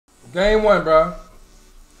Game one, bro.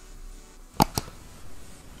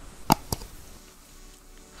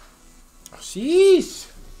 Sheesh.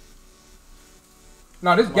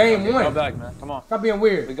 No, this game one. Go back, man. Come on. Stop being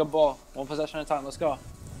weird. We got ball. One possession at a time. Let's go.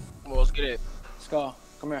 Well, let's get it. Let's go.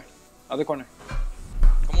 Come here. Other corner.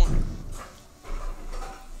 Come on.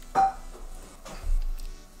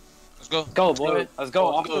 Let's go. Go, boy. Let's go.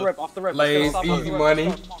 Off the rip. Off the rip. Lays, easy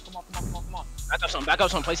money. Come on. Back up some. Back up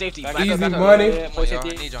some. Play safety. Back Easy up, back up. money. Yeah, play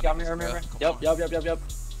safety. Got me, remember? Yep.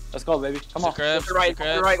 Let's go, baby. Come on. Go to the right. Go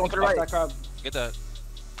to the right. Go to the right. That crab. Get that.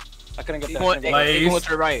 I couldn't get He that. going to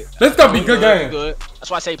the right. This gonna be good game. Good. That's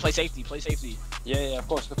why I say play safety. Play safety. Yeah, of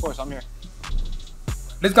course. I'm here.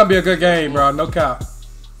 This gonna be a good game, bro. No cap.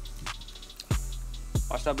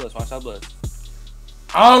 Watch that blitz.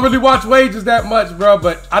 I don't really watch Wages that much, bro,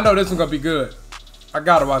 but I know this one gonna be good. I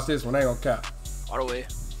gotta watch this one. I ain't gonna cap. All the way.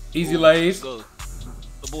 Easy lays. Go.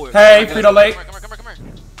 The board. Hey, Frito Lay. Come here.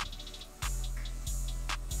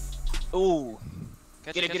 Ooh.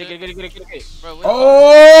 Get it. Bro,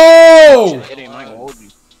 Oh! Get it, I ain't gonna hold you.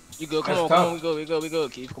 You good? Come on. We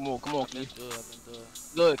good. Keith, come on, Keith.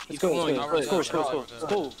 Good. Keith, come on. It's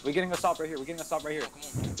cool. We're getting a stop right here. Come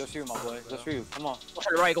on. Just for you, my boy. Just for you. Come on.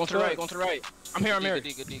 Go to the right. I'm here. I'm here.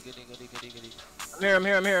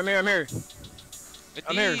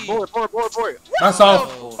 Board. That's all.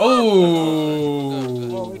 Oh!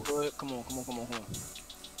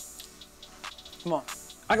 Come on.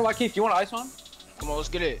 I can watch Keith. You want to ice one? Come on, let's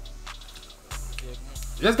get it.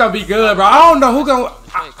 This gonna be good, bro. I don't know who gonna.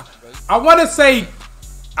 I want to say.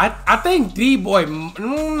 I think D-Boy.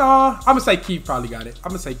 No, I'm gonna say Keith probably got it.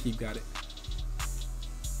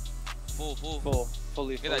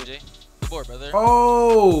 Fully. Get that, Jay. Good board, brother.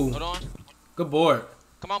 Oh. Hold on. Good board.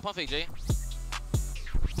 Come on, pump fake, Jay.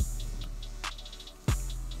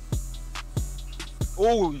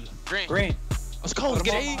 Ooh, green. Let's go. Let's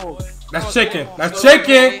get it. That's chicken. That's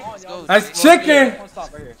chicken.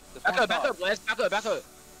 Back up, Les. Back up.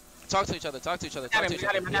 Talk to each other. Got him.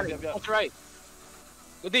 That's right.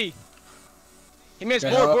 Good D. He missed.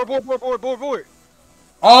 Board.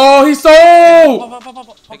 Oh, he sold.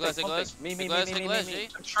 Hey, Glass. Me. Jay.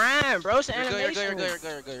 I'm trying, bro. It's an animation.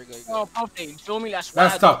 You're good. Oh, pump fake. Feel me? That's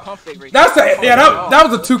tough. Pump fake right That's there. that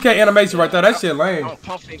was a 2K animation right there. That shit lame. I don't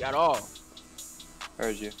pump fake at all.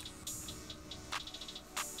 Heard you.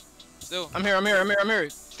 Still. I'm here.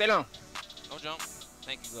 Stay down. Don't jump.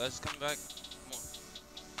 Thank you, Les. Coming back.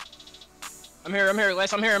 Come on. I'm here,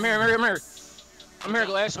 Les. I'm here,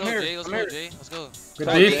 Glass. I'm here. Let's go, Jay. Let's go. Good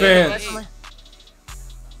defense.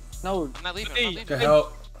 No. I'm not leaving. Good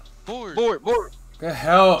help. Board. Good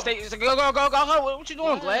help. Stay. Go. What you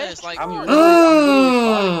doing, Glass? Like, I'm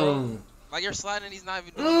literally like you're sliding. He's not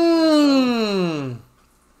even doing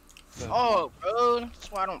it. Oh, bro.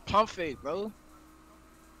 That's why I don't pump fake, bro.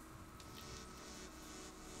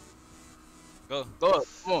 Go up.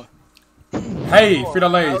 Come on. Hey, Frito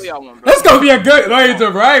Lays. This gonna be a good wager,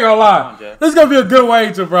 bro. I ain't gonna lie. This gonna be a good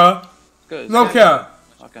wager, bro. Good. No cap.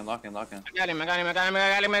 Lock in. I got him. Come on. I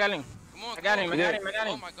got him.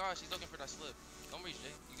 Oh my gosh, he's looking for that slip. Don't reach,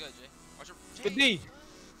 Jay. You good, Jay? Watch your. Good D.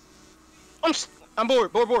 I'm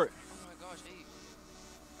bored. Oh my gosh, Jay.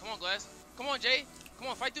 Come on, Glass. Come on, Jay. Come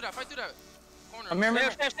on, fight through that. Corner. I'm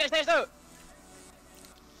here. Stay.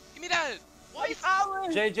 Give me that. Why you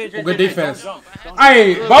fouling? Jay. Good defense.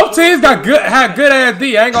 Hey, both teams had good ass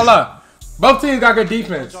D. I ain't gonna lie. Both teams got good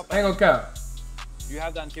defense. I ain't gonna cap. You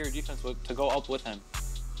have that interior defense to go up with him.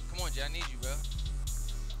 Come on, Jay. I need you, bro.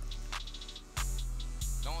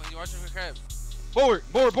 Don't you watch your crab. Board.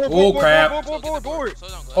 Oh, crap. Board.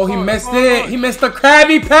 Oh, he missed it. He missed the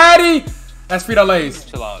Krabby Patty. That's Frito Lays.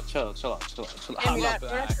 Chill out. Bro,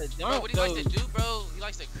 what do you like to do, bro? He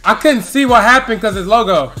likes to. I couldn't see what happened because his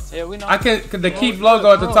logo. Yeah, we know. I can't, cause the KEIFE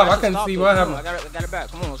logo at the top. I couldn't see what happened. I got it back.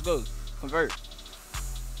 Come on, let's go. Convert.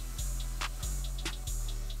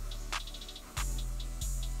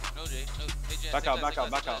 No, Jay. Hey, Jay. Back out. Hold on,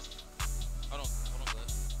 Glass.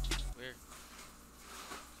 Weird.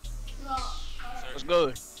 Let's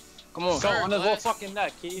go. Come on. Go on his little fucking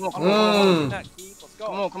neck, Keith. Let's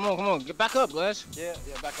go. Come on. Get back up, Glass. Yeah,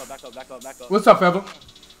 back up. What's up, Pebble?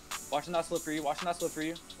 Watching that slip for you. Watching that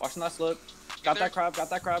slip. Got that crab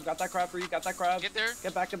for you. Get there.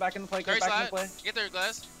 Get back in the play. Get there,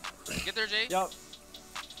 Glass. Get there, Jay. Yup.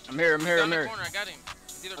 I'm here. Corner. I got him.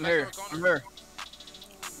 I'm here.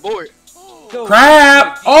 Board.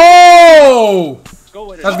 Crab! Oh! Go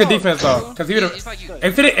with it. That's good defense though, cause he would have.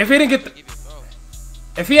 If he didn't get,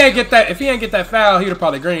 if he ain't get that foul, he would have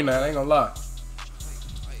probably green that. I ain't gonna lie.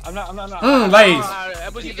 I'm not. Lays.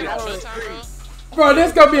 Bro,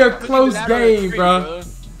 this gonna be a close game, bro.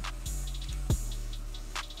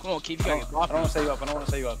 Come on, Keith, you gotta get I don't boppy. want to set you up. I don't want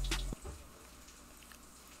to set you up.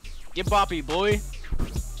 Get boppy, boy.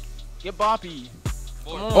 Get boppy.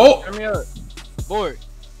 Come on, Oh. turn me up. Board.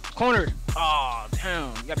 Corner. Aw,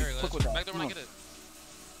 damn. You gotta be quick with that. Back there when I get it.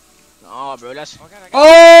 Nah, bro, that's... Oh, I got it.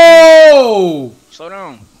 Oh! Slow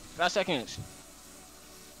down. 5 seconds.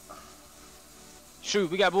 Shoot,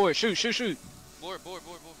 we got board. Shoot. Board.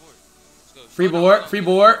 Let's go. Free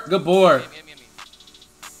board. Good board. Me.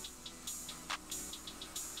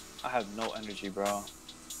 I have no energy, bro.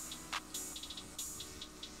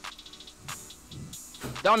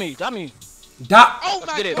 Dummy. Oh Let's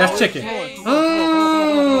my get it. God. That's chicken. Come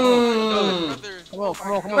on.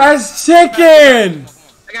 That's chicken.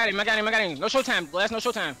 I got him. No showtime, Blast. No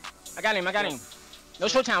showtime. I got him. No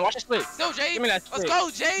showtime. Watch the split. Still, Jay. Give me that Let's split. go,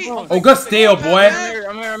 Jay. Oh, good steal, boy. I'm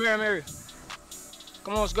here.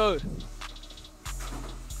 Come on, let's go.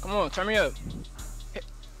 Come on, turn me up.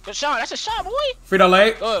 Good shot. That's a shot, boy. Frito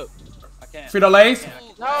Lay. Go. I can't. Frito Lays.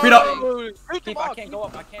 No. Shoot the Keep, ball. I can't go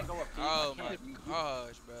up. Keith. Oh my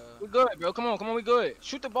gosh, bro. We good, bro. Come on, we good.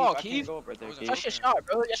 Shoot the ball, I can't Keith. go up right there, Keith. Touch your shot,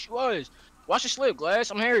 bro. Yes, you was. Watch the slip, Glass.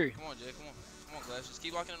 I'm here. Come on, Jay. Come on, Glass. Just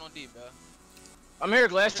keep walking it on deep, bro. I'm here,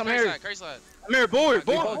 Glass. I'm here. Curry slide. I'm here. Board.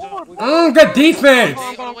 Good defense.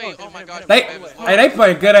 Wait. Oh my God. They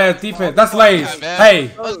play good ass defense. That's Lays.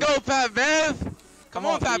 Hey, Let's go, Pat Bev. Come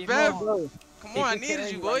on, Pat Bev. Come on, I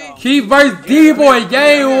needed you, boy. Keith versus DBOY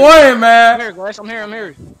game 1, I'm man. here, Glass. I'm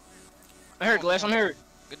here. Glass. I'm here.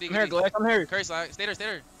 Good D. I'm here, Glass. I'm here. Curry slide. Stay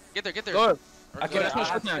there. Get there. Go. I Okay, that's I not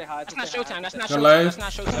have to stay showtime. high, That's not showtime. That's not Good showtime. lane. That's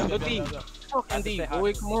not showtime. Go D. Fucking D,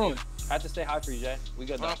 boy. Come on. I had to stay high for you, Jay. We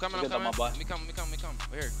good though. I'm coming. We good though, my boy. Let me come.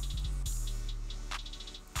 We're here.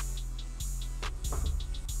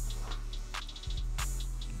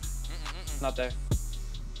 Not there.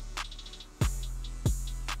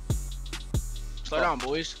 Slow down,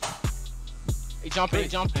 boys. He jumping.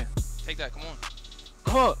 Take that. Come on.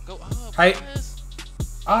 Go up. Go up. Hey. Guys.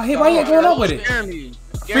 Oh, he why you ain't going up with it? Scare me.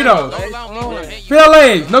 Frito. Don't allow me to hit you. Frito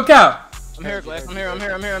Lays. No cap. I'm here, Glass. I'm here.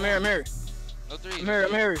 No three. I'm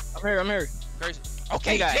here. Curry.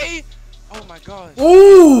 Okay, Take that. Jay. Oh my gosh.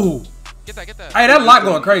 Oh. Ooh. Get that. Hey, that lock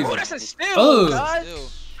going crazy. Oh, that's a steal, Ugh. guys.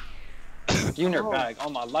 Still. You in your bag. Oh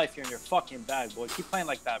my life, you're in your fucking bag, boy. Keep playing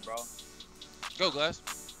like that, bro. Go, Glass.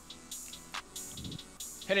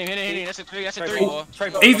 Hit him. That's a three. Trey, ball. Trey,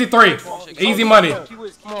 ball. Easy 3. Easy money.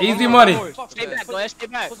 Easy money. Stay back, Glass. Stay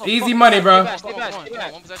back. Easy money, bro. Stay back.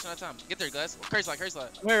 One possession at a time. Get there, Glass. Curry slide.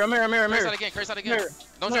 I'm here. Curry slide again.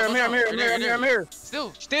 Don't jump. I'm here.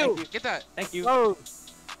 Still. Get that. Thank you. Oh.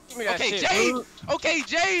 Give me that Okay, shit, Jay. dude. Okay,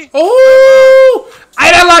 Jay. Ooh.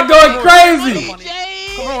 Hey, that lock going crazy.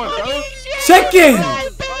 Jay. Come on, bro. Chicken.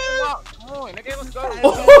 Come on, nigga. Let's go. Ooh.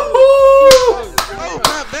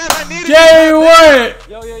 Oh, man, I needed Game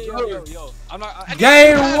 1. Yo. I'm not.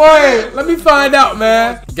 Game 1. Let me find out,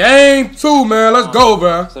 man. Game 2, man. Let's go,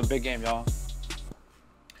 bro. It's a big game, y'all.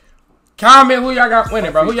 Comment who y'all got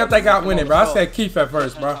winning, bro. Who y'all think got winning, bro? I said KEIFE at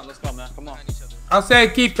first, bro. Let's go, man. Come on. I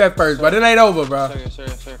said KEIFE at first, but it ain't over, bro.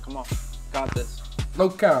 Sir. Come on. Got this. No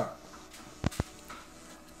count.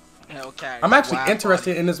 Okay. I'm actually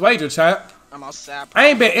interested in this wager, chat. I'm outside. I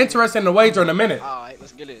ain't been interested in the wager in a minute. Alright,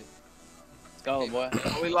 let's get it. Let's go, boy.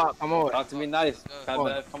 We lock. Come on. Talk to me nice. Come on.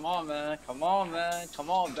 Bev. Come on, man. Come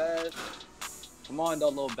on, Bev. Come on, though,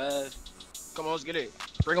 little Bev. Come on, let's get it.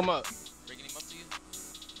 Bring him up. Bringing him up to you.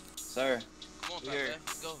 Sir. Come on, Pat. Here.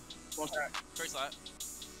 Let's go. One track. Curry slide.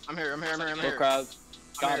 I'm here. Go crowds.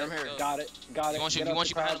 Got I'm it. here. Got it. He wants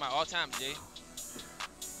you behind him at all times, Jay.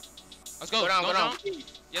 Let's go. Go down.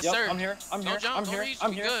 Yes, Yep, sir. I'm here. Don't jump, don't reach,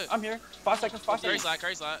 we good. I'm here. 5 seconds. 5 Curry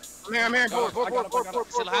seconds. slide. I'm here. Go.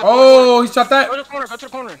 Still high. Oh, he shot that. Go to the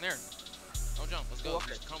corner. There. Don't jump. Let's go.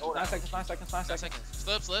 Okay. Come. 9 seconds. 9 seconds. 9 9 seconds.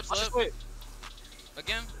 seconds. Slip. Slip.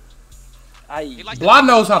 Again. Aye. Like Blah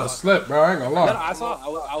knows how to slip, bro. I ain't gonna No, lie. I saw.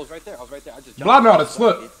 I was right there. I just jumped. Blah know how to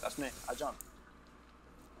slip. That's me. I jumped.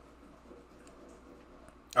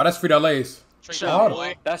 Oh, that's Frito Lays. Shot, Oh.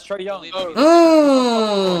 boy. That's Trey Young. Believe That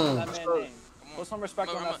Mmm. man name. Put some respect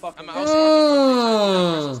on that fucking I'm name.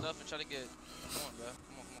 out stuff and try to get. Come on, bro.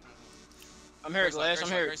 Come on. I'm here, Glass. I'm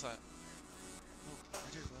here. Curry slide. Oh,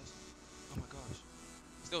 right here, Glass. Oh my gosh.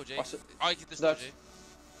 Still, Jay. Watch it. Oh, you get this still, Dutch. Jay.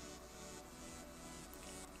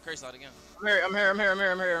 Curry slide again. I'm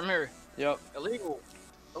here. Yep.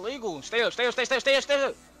 Illegal. Stay up.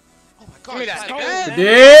 Oh my Give me gosh. that. Glass,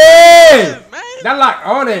 Yeah. man. That lock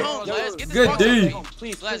on it. Come on, Glass. Get this Good box D. out, man.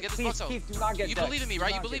 Please, Glass, get this box out. please, do not get You decked. believe in me, Do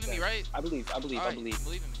right? not You believe get in me, decked. right? I believe. Alright, You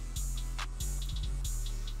believe in me.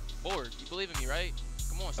 Board. You believe in me, right?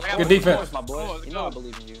 Come on. Good Good defense. My boy. Come on, You know I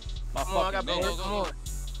believe in you. My Come on, I got fucking go, man. go, go.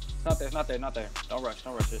 It's not there. Not there. Don't rush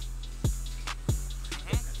it.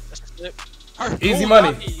 Easy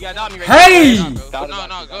money. You gotta dot me right Hey! now, bro.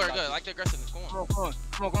 No, good. Like the aggressiveness. Come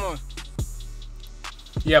on.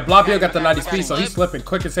 Yeah, Blopio got the 90 speed, so he's slipping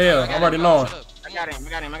quick as hell. I already know. I got him. He's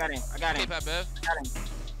going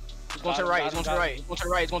to the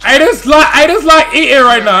right. Hey, this like eating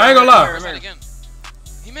right now. I ain't gonna lie.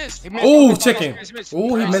 He missed. Ooh, chicken.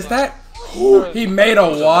 Ooh, he missed that. Ooh, he made a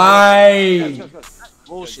wide.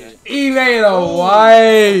 Bullshit. He made a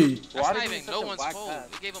wide. That's not even no one's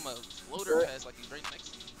fault. They gave him a floater pass like he's right next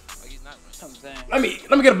to me. Like he's not right.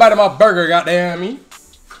 Let me get a bite of my burger, goddamn me.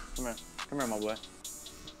 Come here, my boy.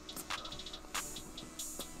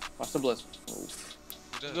 Watch the blitz.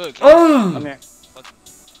 Good. Come here.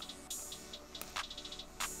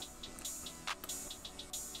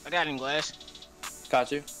 I got him, Glass.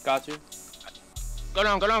 Got you. Go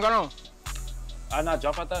down. I not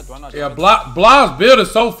jump at that? Do I not jump Yeah, at that? Blah's build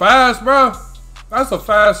is so fast, bro. That's a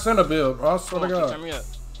fast center build, bro. I swear to Turn God. me up.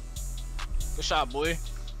 Good shot, boy.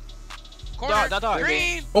 Corner. Dot.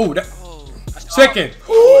 Green. Oh, that Oh. chicken.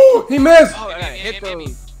 Ooh, he missed. Oh, I got hit Man,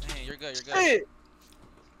 those. you're good.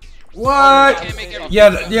 What? Can't make every-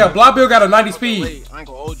 Yeah, Blah Bill got a 90 speed. Wait, I ain't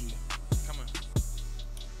gonna hold you. Come on.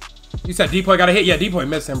 You said D-Boy got a hit. Yeah, D-Boy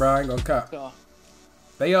missing, bro. I ain't gonna cut.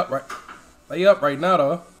 They up right now,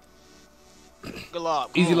 though. Good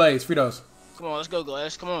luck. Easy lays, free those. Come on, let's go,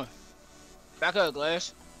 Glass. Come on. Back up,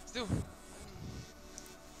 Glass. Still.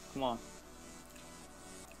 Come on.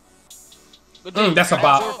 Good D. That's a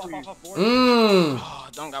bop. Oh,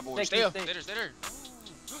 don't got board. Stay up. Stay there.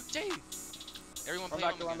 Jay. Everyone play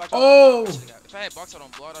on me. Oh. If I had box out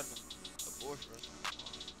on blood, I'd have been a board for us.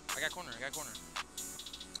 I got corner.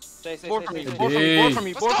 Stay. Board for me. Stay. Board for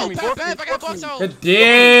me. Let's go. Bad. I got box out. Good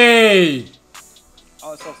day.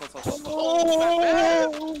 Oh, it's so.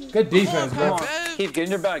 Oh. Good defense, bro. Keep getting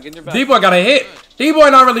your bag. D-Boy got a hit. D-Boy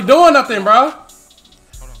not really doing nothing, bro.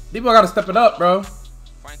 D-Boy got to step it up, bro.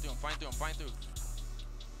 Fine through him.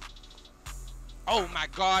 Oh my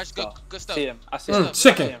gosh. Good stuff. See him. I see him.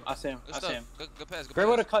 Chicken. I see him. Good pass. Great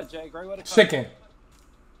way to cut, Jay. Great way to cut. Chicken.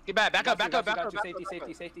 Get back. Back up. Safety.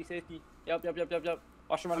 Yup.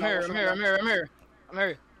 Watch your I'm here.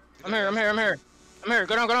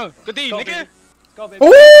 Go down. Good D, nigga. Go, baby. Ooh.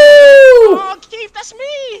 Oh, Keith, that's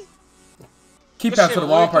me. Keep that to the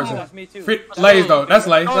wrong person. That's me too. Lays, though. That's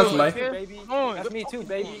Lays. Oh, Lays. Baby. That's me too,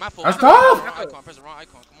 baby. My fault. That's tough. Press the wrong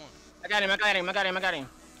icon. Come on. I got him.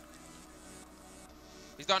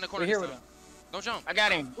 He's down in the corner. We're here with him. Don't jump. I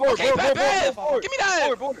got him. Okay, bad. Give me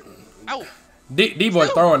that. Ow. D-Boy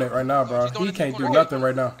throwing it right now, bro. He can't do nothing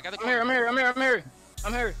right now. I got the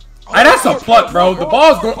I'm here. Hey, that's a pluck, bro. The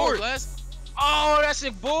ball's going. corner. Glass. Oh, that's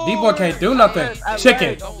a bull. D-Boy can't do nothing.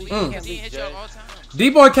 Chicken. Don't leave. Because he hit you all the time.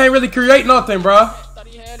 D-Boy can't really create nothing, bro. I thought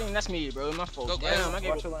he had him. That's me, bro. My fault. Go, Glass. Damn, I gave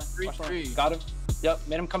Watch him your line. 3-3. Got him. Yep.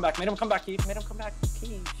 Made him come back, Keith.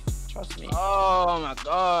 Trust me. Oh my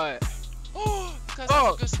god. Oh, because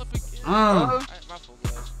that's a good slip again. Mm. My fault,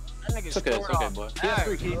 Glass. That nigga It's okay, boy. He has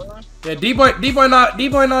 3 Keith. Yeah, D-Boy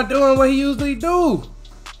not doing what he usually do.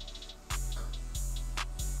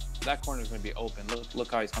 That corner's gonna be open.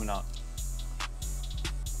 Look how he's coming out.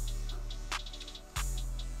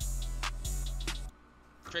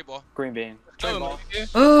 Trade ball. Green bean. Oh,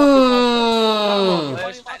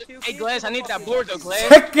 hey, Glass, I need that board though, Glass.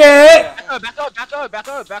 Check it. Back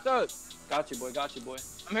up. Got you, boy.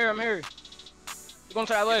 I'm here. You're going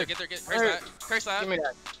to that leg. Get there. Curry slide. Give me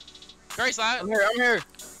that. Curry slide. I'm here.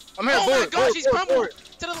 Oh my Board, gosh, he's crumbled. board.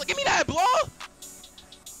 Give me that blow.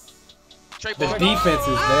 Trade The ball. defense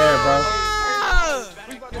is there, bro.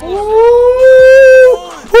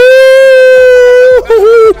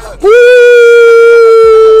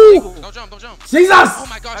 Don't jump. Jesus! Oh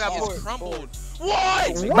my gosh, he is crumbled.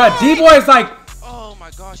 What? But D-Boy is like, Oh my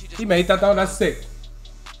gosh, he made that though. That's sick. This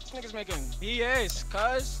nigga's making BS,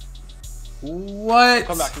 cuz. What?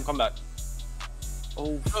 Come back.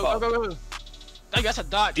 Oh, fuck. Go. Hey, that's a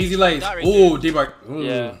dot. Easy lays. Dot right Ooh, D-Boy.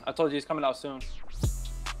 Yeah, I told you he's coming out soon. He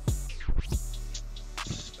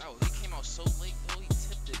came out so late though. He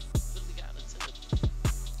tipped it. Literally got a tip.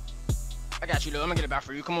 I got you, though. I'm gonna get it back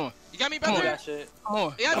for you. Come on. You got me, Come brother? on. That shit. Come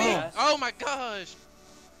on. You got me? Yes. Oh my gosh.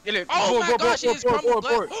 Get it. Oh my gosh, he is crumbled.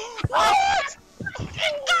 Board. What?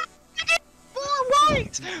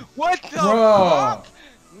 What the Bro. fuck?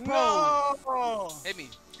 No. Hit me.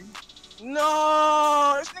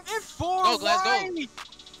 No. This nigga hit 4 Go, Glass, go. right.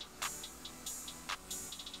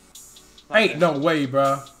 Ain't no way,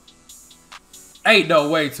 bro. Ain't no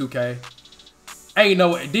way, 2K. Ain't no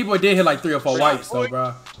way. D-Boy did hit like 3 or 4 wipes though,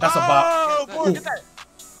 bro. That's a bop. Oh, boy, get that.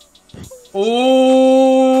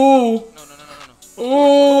 Ooh. No.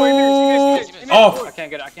 Ooh. Off. I can't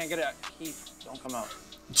get it. Keith, don't come out.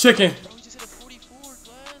 Chicken. Bro, he just hit a 44,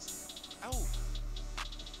 Glass. Ow.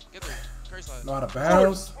 Get there. Curry slide. Not out of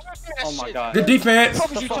bounds. Oh my god. Good defense.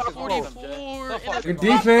 You talk 44. Good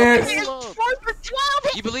defense.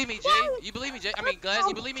 You believe me, Jay? You believe me, Jay? I mean, Glass,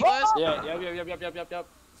 you believe me, Glass? Yeah, yep.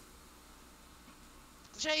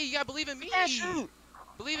 Jay, you gotta believe in me.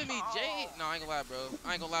 Believe in me, Jay. No, I ain't gonna lie, bro.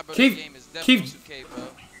 I ain't gonna lie, bro. Keep- This game is definitely keep- 2K, bro.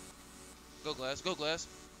 Go, Glass. Go, Glass.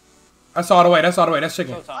 That's all the way. That's all the way. That's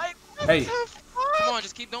chicken. Showtime. Hey. Come on,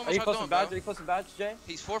 just keep doing Are what you y'all close to doing, badge? bro. Are you close to badge, Jay?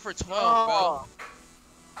 He's 4 for 12, bro.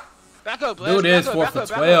 Back up, Glass. Dude is back 4 up, for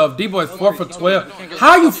back up. 12. D-boy's 4 for No, 12. no, no, no.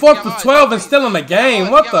 How you We 4 got for odds. 12 and still in the game?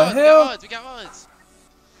 What the hell? We got odds.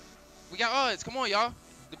 We got odds. Come on, y'all.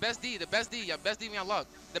 The best D. Y'all best D when y'all lock.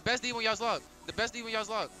 The best D when y'all's lock.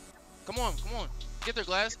 Come on. Get there,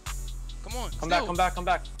 Glass. Come on. Come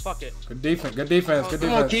back. Fuck it. Good defense. Good Come defense.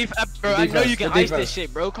 Come on, Keith. Bro, I know you can Good ice defense. this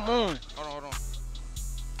shit, bro. Come on. Hold on.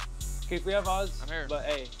 Keith, we have odds. I'm here. But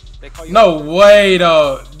hey, they call you. No way,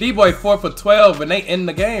 though. D-boy 4 for 12 and they in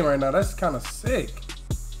the game right now. That's kind of sick.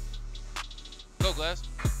 Go, Glass.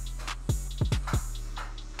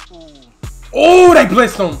 Oh, they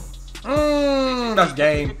blitzed him. That's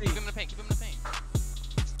game. Keep him in the paint.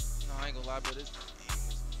 No, I ain't gonna lie, bro. This game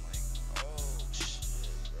is like, oh, shit,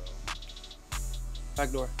 bro.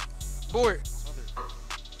 Back door. Board.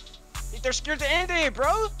 They're scared to end it,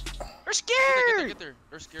 bro. They're scared. Get there.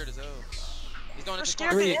 They're scared as hell. He's going They're into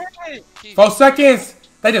scared corner. to end it. Keith. 4 seconds.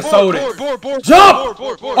 They just sold it. Board. Jump!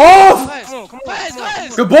 Board. Off!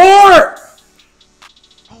 Glass. Good board.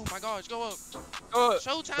 Oh my gosh, go up.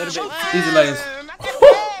 Showtime. Showtime. Easy lays.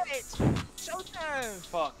 Showtime.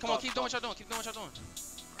 Fuck. Come on, keep doing what y'all doing.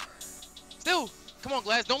 Still. Come on,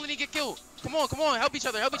 Glass. Don't let me get killed. Come on. Help each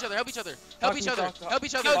other. Help each other.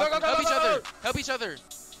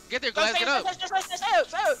 Get there, Glass. Get up.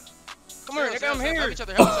 Come here, nigga. I'm Help here. each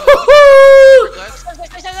other. Glass.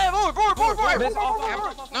 Board.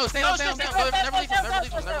 No, stay on. Never leave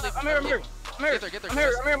him. I'm here. Get there, I'm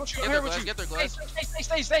here with you. Get there, Glass.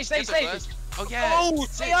 Stay. Oh, yeah. Oh,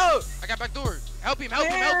 stay up. I got back door. Help him.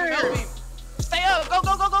 Stay up. Go.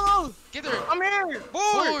 Get there. I'm here.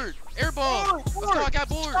 Board. Air ball. Let's go. I got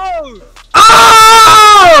board. Oh.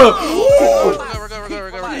 Oh! We're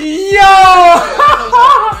good.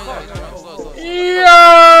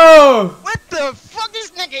 Yo! What the fuck,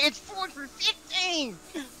 this nigga? It's 4 for 15.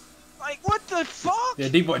 Like, what the fuck? Yeah,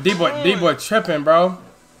 D-boy tripping, bro.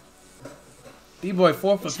 D-boy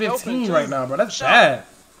 4 for 15 right now, bro. That's bad.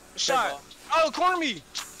 Shot. Oh, corner me.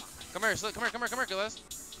 Come here, Slick. Come here, Glass.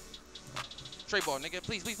 Straight ball, nigga.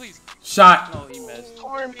 Please. Shot. No, he missed.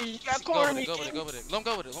 Corner me. You got Go corner with me. it. Let him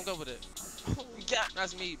go with it. You got.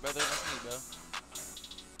 That's me, brother.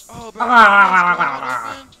 Oh, bro.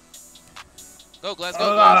 Ah. Go, Glass.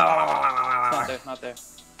 Not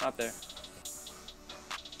there.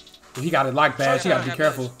 He got it like badge. He gotta be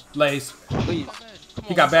careful. Lace. Please.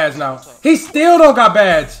 He got badge now. He still don't got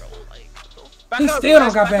badge. He still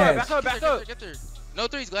don't got badge. Back up. Get there. No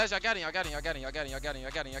threes, Glass. I got him.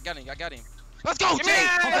 Let's go, Jay.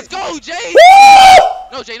 Let's go, Jay.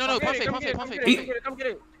 No, Jay. No. Pump fake. Come get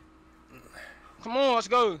it. Come on, let's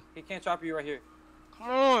go. He can't trap you right here. Come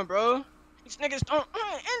on, bro. These niggas don't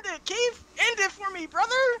end it, Keith. End it for me,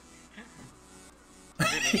 brother.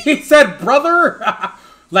 He said, brother.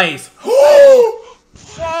 Lace. Fuck.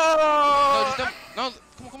 No, just don't.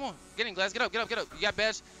 No, come on. Get in, Glass. Get up. You got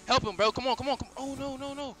badge. Help him, bro. Come on. Oh, no.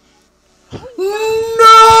 No!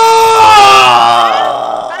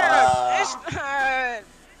 It's not.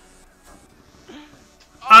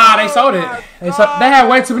 Ah, they sold it. They had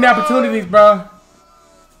way too many opportunities, bro.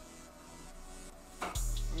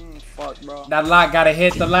 Fuck, bro. That lock gotta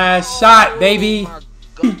hit the last shot, baby.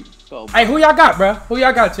 Go, Hey, who y'all got, bro? Who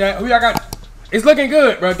y'all got, chat? Who y'all got? It's looking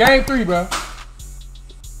good, bro. Game 3, bro.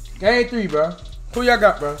 Who y'all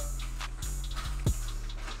got, bro?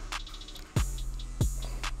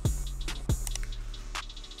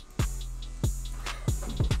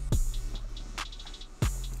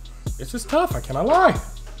 This is tough. I cannot lie.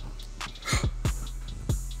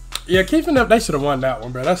 Yeah, keeping up, they should have won that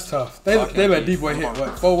one, bro. That's tough. They let D-boy hit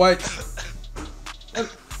what? 4 whites.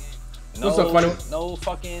 What's up, funny? No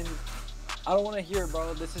fucking. I don't want to hear it,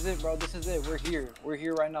 bro. This is it, bro. We're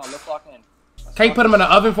here right now. Let's lock in. Can you put them in the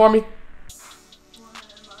oven for me?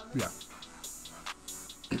 Yeah.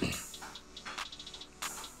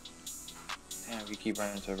 Damn, you keep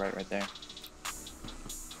running to the right there.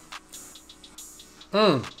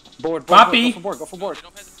 Board. Boppy. Go for board.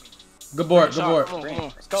 Good board.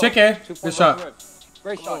 Let's go. Chicken. 2 Good shot.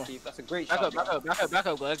 Great shot, Keith. That's a great shot. Back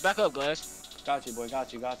up, Glass. Back up, Glass. Got you, boy.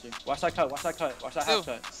 Got you. Watch that cut. Watch that half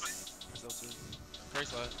cut. Still two. Very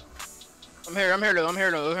slide. I'm here though. I'm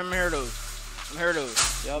here though. I'm here though. I'm here though.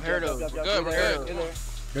 I'm here though. Good, we're good.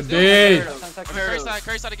 Good D.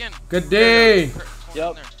 Curry side again. Good D.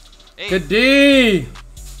 Yup. Good D.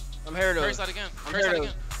 I'm here though. Curry side again. I'm Curry here side though.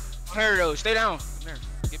 again. I'm here though. Stay down. Come here.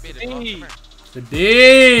 Get baited. Come here. Good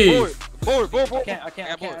D. Board. I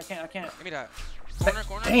can't. Give me that.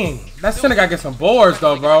 Corner. Dang, that center gotta get some boards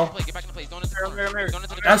though, bro. Get back in the place. Going into the corner. Going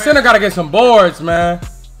into the That center gotta get some boards, man.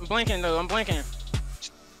 I'm blinking though. I'm blinking.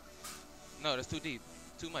 No, that's too deep.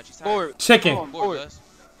 Too much. He's tired. Board. Chicken. Board, Gus.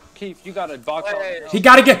 Keith, you got a box out. He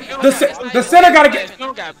gotta get the center gotta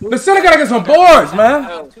get some boards,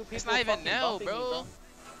 man. It's not even now, bro.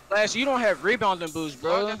 Last, you don't have rebounding boost,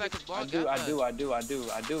 bro. I do. I swear to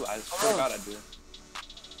God, I do.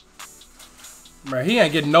 Bro, he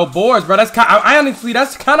ain't getting no boards, bro. That's kind. I honestly,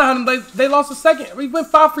 that's kind of how they lost a second. We went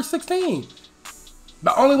 5 for 16.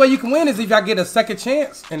 The only way you can win is if y'all get a second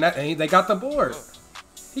chance, and they got the board.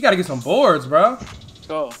 He gotta get some boards, bro.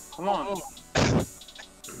 Go. Come on.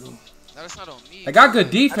 No, that's not on me. They got good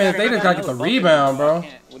defense. They just gotta get the rebound, bro. What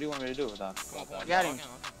do you want me to do with that? Come on. Got him.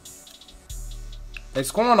 They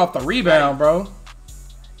scoring off the rebound, bro.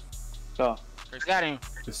 Go. Got him.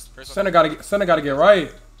 Center gotta get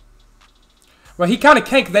right. Well, he kind of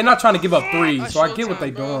can't. Cause they're not trying to give up threes, so I get what they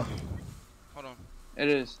doing. Hold on. It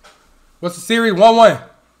is. What's the series? 1-1.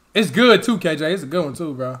 It's good too, KJ. It's a good one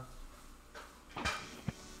too, bro.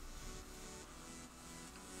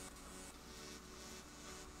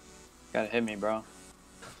 Gotta hit me, bro.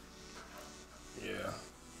 Yeah.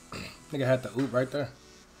 Nigga had the oop right there.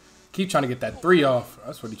 Keep trying to get that 3 off.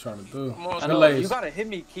 That's what he's trying to do. I know, you gotta hit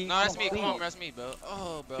me, Keith. No, that's me. Come on, that's me, bro.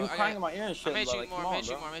 Oh, bro. You crying in my ear and shit, I made bro. you Like, more. come I on, made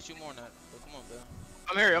you bro. more. I made you more than that. Bro, come on, bro.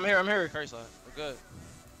 I'm here. Curry slide. We're good.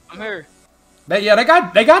 I'm here.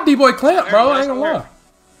 They got D-boy clamped, bro. I ain't gonna lie.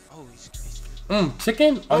 Oh, he's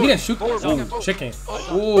Chicken? Oh, he didn't shoot. Ooh, chicken.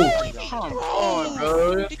 Ooh. Come on,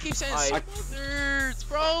 bro. He keeps saying thirds,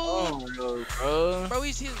 bro. Oh, no, bro. Bro,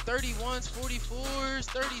 he's hitting 31s, 44s,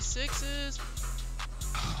 36s.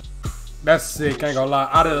 That's sick. Ain't gonna lie.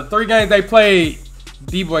 Out of the 3 games they played,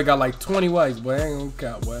 D-boy got like 20 whites, boy. Ain't gonna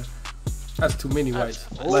count, boy. That's too many whites.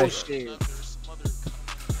 Bullshit.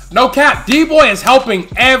 No cap. D-boy is helping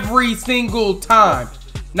every single time.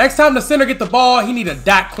 Next time the center get the ball, he need a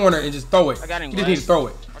dot corner and just throw it. I got him, He just need to throw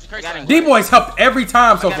it. got him. D-boy's helped every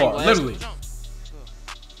time so I got him, far, Glass. literally.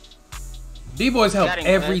 D-boy's helped Got him,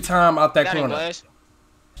 every Glass. time out that Got him, corner. Glass.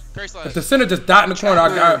 Curry slide. If the center just dot in the corner,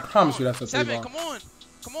 I promise you that's a 3 7, ball. come on.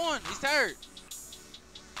 He's tired.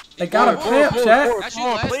 They got a clamp, chat. That's you,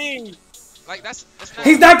 Come on, Glass. please. Like, that's not.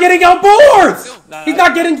 He's not getting on boards. Nah, He's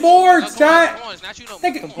not getting boards, Come on, chat. come on, it's not you no more.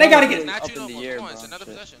 They Come on. gotta get- It's not Up you in no the more. air, Come on, bro. it's another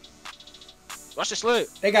Shit. possession. Watch the slip.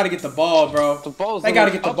 They gotta get the ball, bro. The ball's They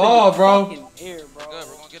gotta get the up in ball, bro. fucking air, bro. Good,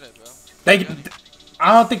 we're gonna get it, bro.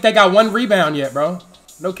 I don't think they got 1 rebound yet, bro.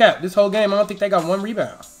 No cap. This whole game, I don't think they got 1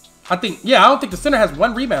 rebound. I don't think the center has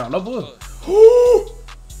 1 rebound. No bull.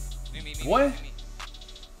 Me. What?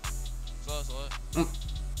 Slow.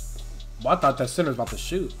 Well, I thought that center's about to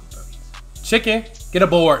shoot. Chicken, get a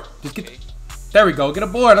board. Just get. There we go. Get a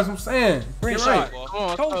board. That's what I'm saying. Green Get shot. right. Come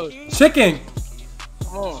on, coach. Chicken,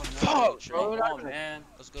 Come on. Fuck, bro. Come on, man.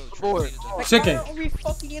 Let's go. Board. chicken. Why are we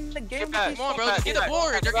fucking in the game? back. Come on, bro. Just get the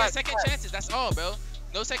board. They're getting second chances. That's all, bro.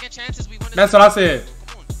 No second chances. We win. That's what I said.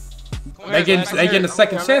 Come on. They getting a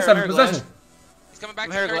second chance every possession. He's coming back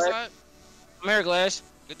to I'm the here, Curry Glass. slide. I'm here, Glass.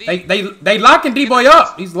 Good D. They locking D-boy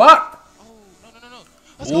up. He's locked. Oh, no.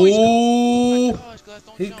 Let's go. Ooh. Oh my gosh, Glass,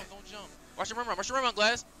 don't jump. Watch your rim run,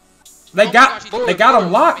 Glass. They got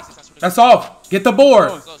him locked. That's off. Get the board.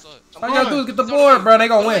 Slow. All you gotta do is get the board, bro. They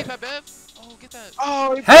gonna win. Oh, get that.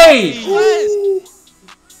 Oh, Hey.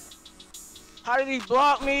 how did he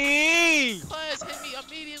block me? Glass hit me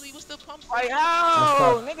immediately. What's the pump? Like,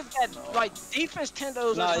 how? Niggas got, like, defense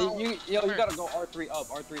tendos. Nah, or you gotta go R3 up,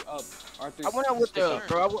 R3 up, R3. I went out with stick the, up.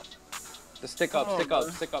 bro. The stick up,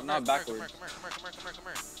 stick up, not backwards. Come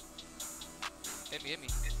here. Hit me.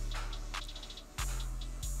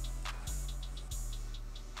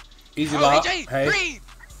 Easy Oh, lock. AJ, Hey. breathe.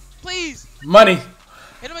 Please. Money.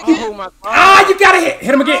 Hit him again. Oh, my God. Ah, you gotta hit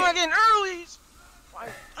him Oh, again. I'm getting early.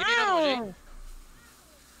 Give me another one, Jay.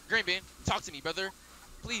 Green bean, talk to me, brother.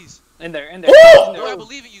 Please. In there. Ooh! Bro, I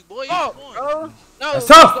believe in you, boy. Oh, Come on. bro. No. That's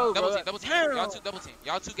tough. Double team.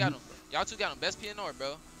 Y'all two got him. Best PNR,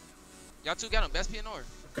 bro. Y'all two got him. Best PNR.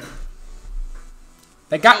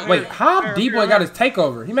 They got. Wait, how D-boy got his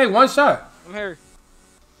takeover? He made 1 shot. I'm here.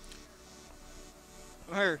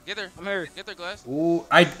 Get there. I'm here. Get there, Glass. Ooh,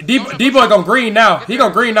 D-boy gonna green now. He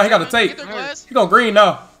gonna green now. He got the Get take. there, Glass. He gonna green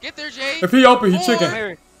now. Get there, Jay. If he open, he I'm chicken.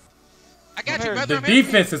 here. I got you, The brother. The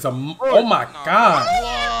defense is a. Oh my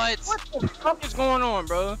god. What? What the fuck is going on,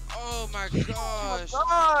 bro? Oh my gosh.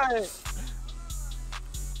 God.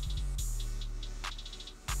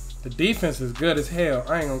 The defense is good as hell.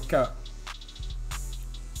 I ain't gonna cap.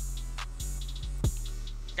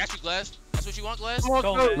 Got you, Glass. That's what you want, Glass? Come on,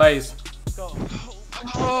 Go, go. man. Lays. Go.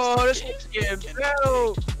 Oh, this is getting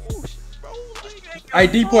bro. Hey,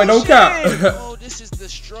 D-boy, no cap. Bro, this is the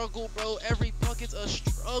struggle, bro. Every bucket's a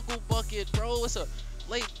struggle bucket, bro. It's a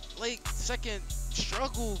late second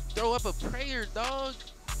struggle. Throw up a prayer, dog.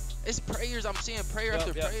 It's prayers. I'm seeing prayer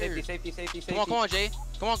after prayer. Safety. Come on, Jay.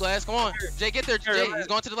 Come on, Glass. Come on. Jay, get there, Jay. He's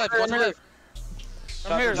going to the left. Going to the left.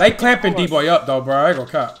 I'm here. They clamping D-boy up though, bro. I ain't gonna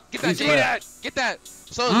cap. Get that, He's Jay. clamped. Get that.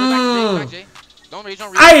 So, back, Jay. Don't reach,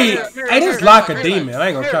 don't reach. Hey, this lock a demon. I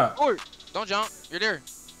ain't gonna cap. Don't jump. You're there.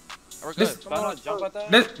 We're good. Jump at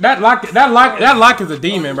that. That lock is a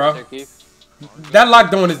demon, bro. That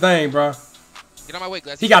lock doing his thing, bro. Get on my way,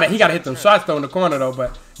 Glass. He gotta hit them shots though in the corner though.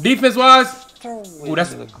 But defense wise, ooh,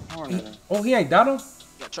 that's oh, he ain't done him. You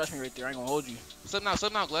gotta trust me right there. I ain't gonna hold you. Slip now,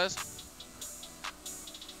 Glass.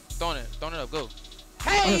 Throwing it up, go.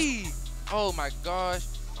 Hey! Oh my gosh.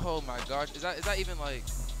 Is that even like?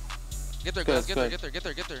 Get there, Glass. Get there.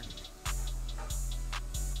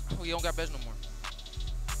 Oh, you don't got bench no more.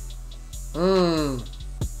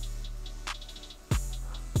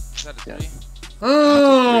 Is that a 3? Bro,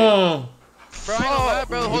 I ain't gonna lie,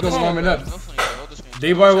 bro. Hold the screen, warming bro. up. No funny, bro. Hold the screen.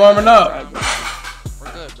 D-boy warming up.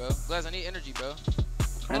 We're good, bro. Glass, I need energy, bro.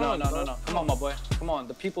 No. Come on, my boy. Come on.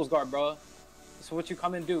 The people's guard, bro. This is what you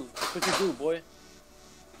come and do. That's what you do, boy.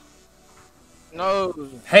 No.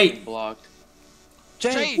 Hey. Blocked.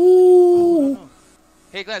 Jay. Ooh.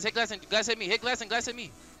 Hey, Glass, and Glass hit me. Hit Glass and Glass hit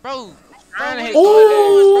me. Bro. Trying to hit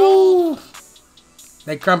Ooh.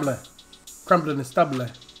 They crumbling and stumbling.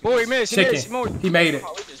 Boy, miss. Chicken. He made it.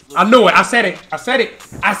 I knew it. I said it. I said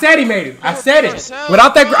he made it. I said it.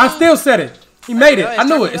 Without that, I still said it. He made it. I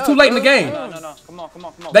knew it. It's too late in the game. No. Come on.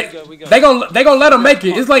 We good. They gonna let him make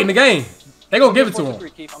it. It's late in the game. They gonna give it to him.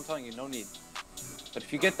 Keith, I'm telling you, no need. But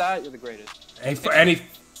if you get that, you're the greatest. And he.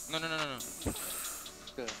 No.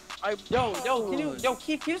 Good. Yo,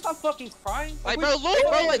 Keith, can you stop fucking crying? Like, bro, look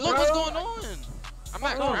what's going on. I'm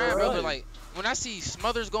not crying, bro, but like, when I see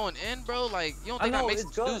Smothers going in, bro, like, you don't think that makes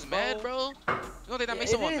dudes mad, bro? You don't think that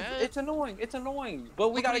makes someone mad? It's annoying. But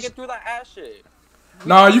we gotta get through that ass shit.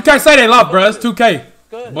 No, you can't say they lost, bro. It's 2K.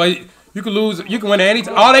 Good. But you can lose. You can win any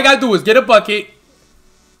time. All they gotta do is get a bucket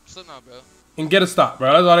Slip now, bro. and get a stop,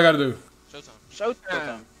 bro. That's all they gotta do.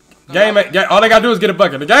 Showtime. All they gotta do is get a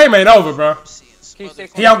bucket. The game ain't over, bro.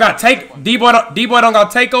 He don't got take. D-boy don't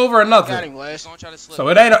got take over or Got nothing. him, Glass. So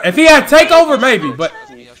it ain't. If he had take over, maybe. But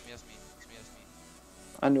That's me.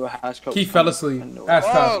 I knew a hash code. he fell asleep. That's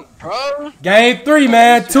Oh, tough. bro. Game 3,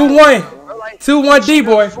 man. 2-1. 2-1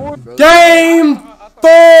 D-boy. Game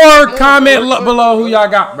 4. Comment below who y'all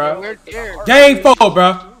got, bro. We're there. Game 4,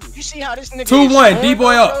 bro. You see how this nigga 2-1, is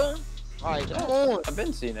D-boy up. bro? Like, come on. I've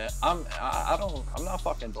been seeing it. I'm not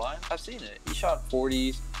fucking blind. I've seen it. He shot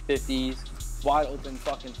 40s, 50s, wide open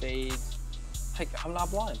fucking fades. Like, I'm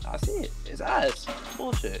not blind. I see it. It's ass.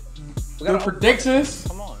 Bullshit. We The gotta predictions.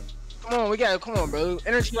 come on. Come on, bro.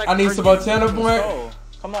 Energy like I need some antenna Let's point. go.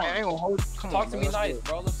 Come on. I ain't gonna hold. Come Talk on, to bro. me Let's nice, go.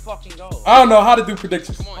 bro. Let's fucking go. I don't know how to do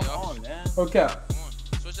predictions. Come on, Come y'all. on, man. Okay. Come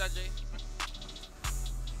on. Switch that, Jay.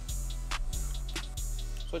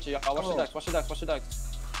 Switch it, y'all. Watch the decks.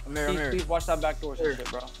 I'm here. Please watch that back door Here. shit,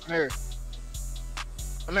 bro.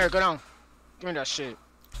 I'm here. Go down. Give me that shit.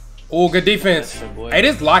 Oh, good defense. That's it, boy. Hey,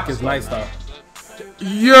 this lock is nice though.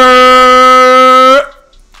 Yeah.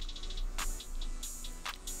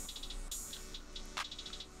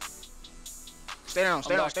 Stay down.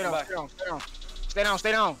 Stay down.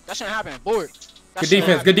 That shouldn't happen. Board. Good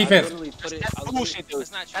defense. Good defense. That's bullshit, dude.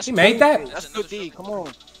 That's not That's He made that? That's good D. Come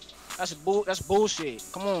on. That's bullshit.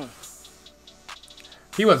 Come on.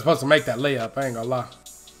 He wasn't supposed to make that layup. I ain't gonna lie.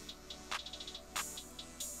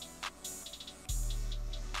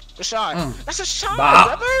 Good shot. That's a shot, Bah.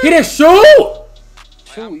 brother. He didn't shoot.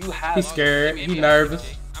 Shoot, you have. He's scared. Maybe He I'm nervous.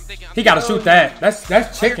 thinking- I'm thinking- He gotta shoot that. That's You're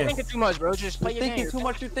chicken. thinking too much, bro. Just play You're your thinking game. too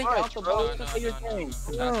much. You're thinking out the bro. box. Just play your game.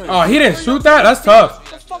 Come on. Oh, he didn't shoot that. That's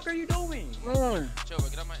tough. What the fuck are you doing? Come on. Chill, bro.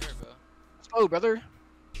 Get out my ear, bro. Let's go, brother.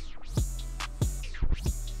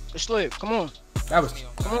 Good slip. Come on. That was.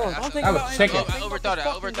 Come on. That's think That was about chicken. anything. I overthought it.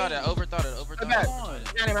 Come back. I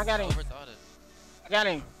got him. Overthought it. I got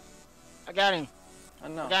him. I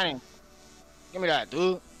know. Give me that,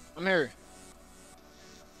 dude. I'm here.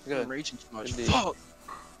 Good. I'm reaching too much. Good D. Fuck.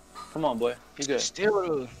 Come on, boy. You good.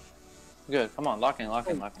 Still. Good. Come on. Lock in. I'm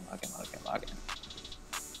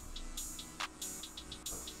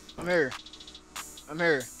here.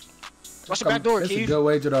 Watch the back door, That's a Keith. good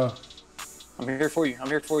wager though. I'm here for you. I'm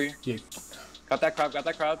here for you. Yeah. Got that crowd. Got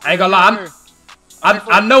that crowd. I ain't gonna lie.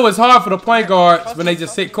 I know it's hard for the point guards when they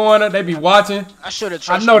just sit corner. They be watching. I should have.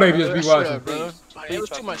 I know they just be watching. Bro. It was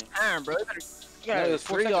too much time, bro. Yeah, it was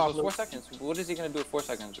 4 seconds. It was 4 seconds. What is he gonna do with 4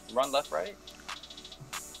 seconds? Run left, right?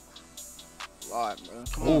 Lob, bro.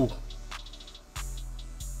 Come on. Ooh.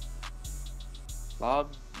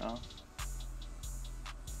 Lob? No.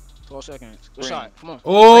 12 seconds. Good shot. Come on.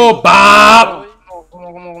 Oh, Bob! Come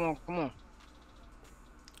on.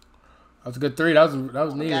 That was a good 3. That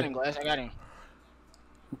was needed. I got him, Glass. I got him.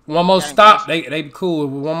 One more stop. They cool.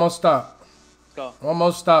 One more stop. Let's go. One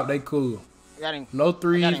more stop. They cool. I got him. No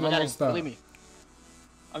threes. One more stop. Believe me.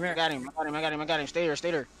 I'm here. I got him. Stay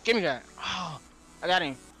there. Give me that. Oh, I got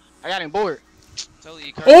him. Board.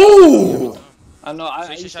 Oh! I know.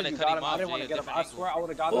 You said you got him. I didn't want to get him. I swear I would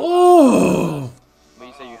have got him. Oh! But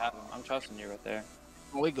you said you have him. I'm trusting you right there.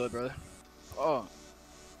 We good, brother. Oh.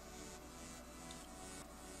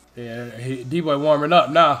 Yeah, D-Boy warming up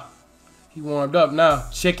now. He warmed up now.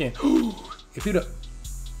 Chicken. If he the...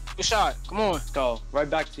 Good shot. Come on. Let's go. Right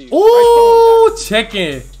back to you. Ooh,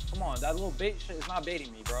 chicken. Come on. That little bait shit is not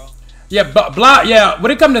baiting me, bro. Yeah, Blah. Yeah,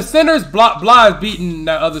 when it comes to centers, Blah is beating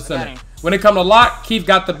that other center. When it comes to lock, KEIFE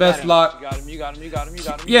got the best lock. You got him.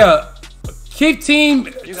 Yeah, KEIFE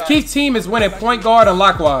team is winning point guard and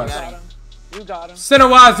lock wise. You got him. Center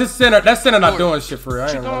wise, that center not doing shit for real.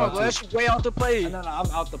 I ain't gonna lie to you. She's way out the play. No,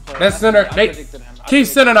 I'm out the play. That center, KEIFE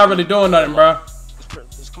center not really doing nothing, bro.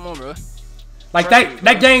 Just come on, bro. Like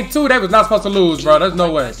that game 2, they was not supposed to lose, bro. There's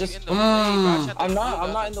no way. I'm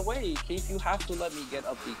not in the way, KEIFE. You have to let me get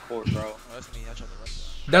up the court, bro.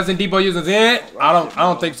 Doesn't DBOY use his end? I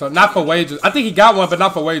don't think so. Not for wagers. I think he got one, but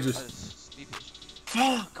not for wagers.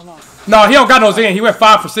 Come on. No, he don't got no Zen. He went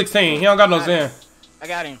 5 for 16. He don't got no Zen. I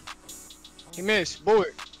got him. He missed.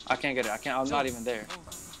 Board. I can't get it. I'm not even there.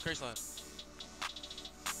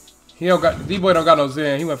 He don't got D-Boy don't got no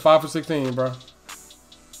Zen. He went 5 for 16, bro.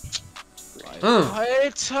 Wait.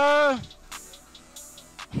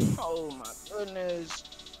 Oh my goodness.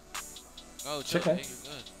 Oh, chicken. You're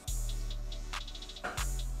good.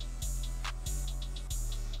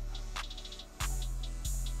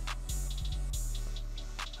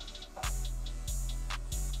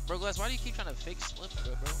 Bro, Glass, why do you keep trying to fake slip,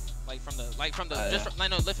 bro?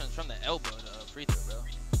 Listen, from the elbow to free throw, bro.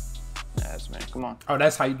 Yes, man. Come on. Oh,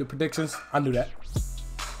 that's how you do predictions? I knew that.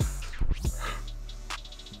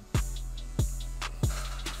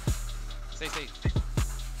 Stay safe.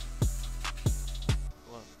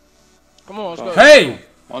 Come on, let's go. Hey!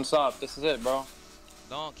 One stop. This is it, bro.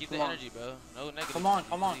 Don't keep the energy, bro. No negative. Come on.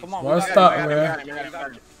 One stop, man.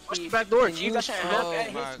 Back door, Keith.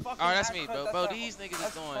 Oh, that's me, bro. These niggas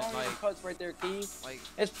is doing like cuts right there, KEIFE. Like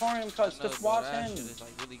it's pouring cuts. Just watch him.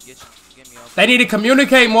 They need to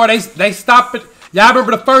communicate more. They stopped it. Y'all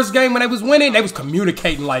remember the first game when they was winning? They was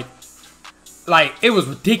communicating like it was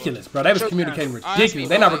ridiculous, bro. They was communicating ridiculous.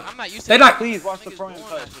 They not. Please watch the pouring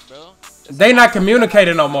cuts, bro. They not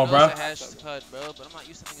communicating no more, bro.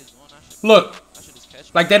 Look,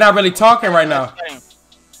 like they're not really talking right now.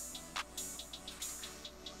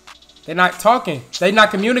 They're not talking. They're not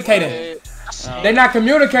communicating. They're not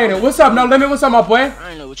communicating. What's up, No Limit? What's up, my boy? I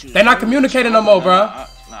ain't know what you. They're not communicating no more, bro. Nah,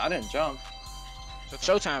 I didn't jump.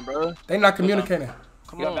 Showtime, bro. They not communicating.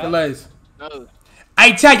 Come on. Delays. No.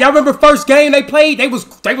 Hey, Chad, y'all remember first game they played? They was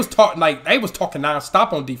talking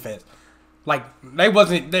non-stop on defense. Like there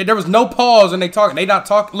was no pause and they talking. They not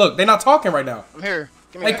talking. Look, they not talking right now. I'm here.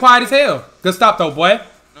 They quiet as hell. Good stop though, boy.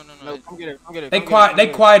 No. Come get it. They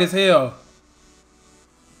quiet as hell.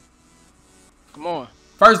 Come on.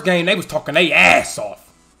 First game they was talking they ass off.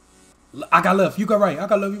 I got left. You got right. I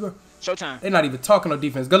got left. You got. Showtime. They not even talking on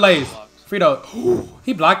defense. Good lays. Fredo.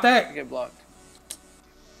 He blocked that. Get blocked.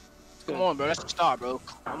 Come on, bro. That's the start, bro.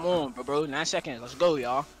 Come on, bro. 9 seconds. Let's go,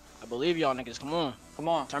 y'all. I believe y'all niggas. Come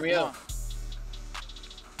on. Turn me up.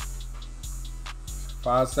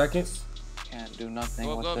 5 seconds. Can't do nothing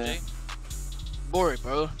with go, it. Jay. Board,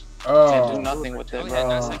 bro. Can't do nothing with it, Only had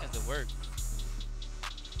 9 bro. seconds to work.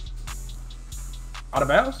 Out of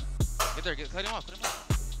bounds? Get there, cut him off.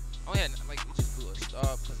 Oh yeah, like we just blew a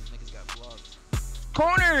stop because these niggas got blocked.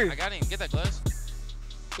 Corner. I got him. Get that, Glass.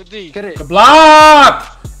 Good D. Get it. The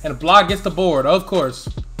block! And the block gets the board, of course.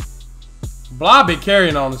 Blah been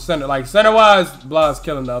carrying on the center. Like, center-wise, Blah's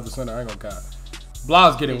killing the other center. I ain't gonna count.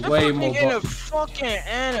 Blah's getting way more in a fucking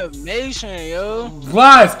animation, yo.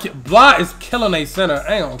 Blah is killing a center.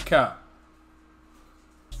 I ain't gonna count.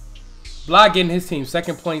 Blah getting his team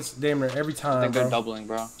second points damn near every time, I think bro. they're doubling,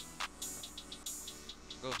 bro.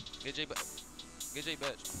 Go. Get J badge.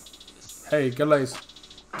 Hey, good lace.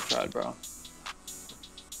 I tried, bro.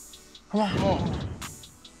 Come on.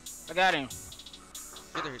 I got him.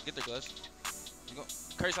 Get there, Glass. You go.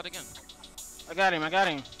 Curry shot again. I got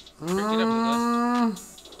him.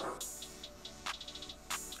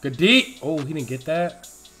 Good D. Oh, he didn't get that.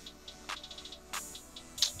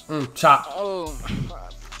 Chop. Oh.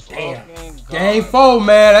 Damn. Game 4,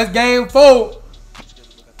 man. That's game 4.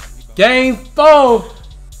 Game 4.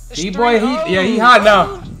 D-boy, he hot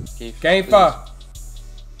now. Game 5.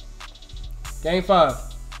 Game 5.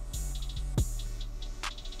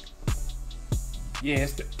 Yeah,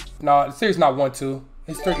 no, the series not 1-2.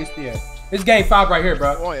 It's 3. It's game 5 right here,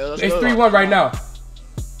 bro. It's 3-1 right now.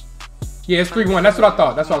 Yeah, it's 3-1. That's what I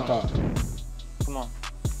thought. Come on.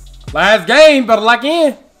 Last game, better lock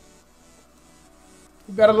in.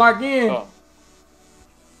 You better lock in.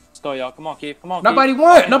 Let's go, y'all. Come on, Keith. Come on. Nobody Keith.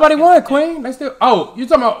 won. Nobody won, Queen. They still. Oh, you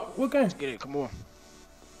talking about what game? Get it. Come on.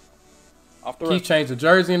 Off the Keith changed the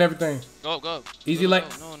jersey and everything. Go. Easy like.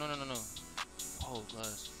 No. Oh,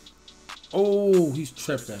 Glass. Oh, he's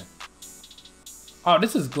tripping. Oh,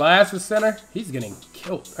 this is Glass at center. He's getting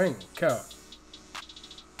killed. I ain't gonna count.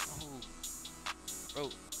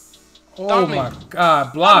 Oh my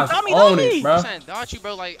God, Bloss on it, bro. I'm saying dodge you,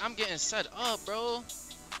 bro. Like I'm getting set up, bro.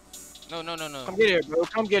 No. Come get it, bro.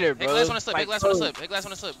 Hey, Glass on the slip. Hey, Glass on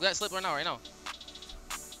the slip. Glass slip right now.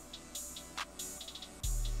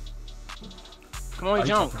 Come on,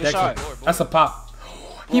 jump. Good shot. That's a pop.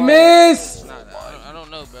 He missed. I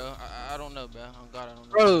don't know, bro. I don't know, bro. Oh God, I don't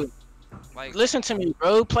know. Bro, like, listen to me,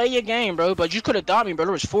 bro. Play your game, bro. But you could have dodged me, bro.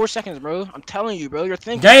 There was 4 seconds, bro. I'm telling you, bro. You're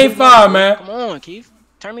thinking. Game 5, man. Come on, Keith.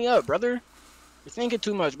 Turn me up, brother. You're thinking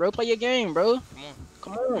too much, bro. Play your game, bro.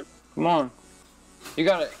 Come on. You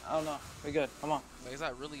got it. I don't know. We good. Come on. Like, is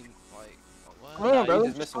that really like what? Come on, bro. You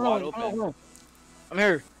just missed him wide open. I'm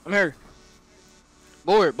here.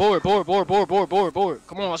 Board. Come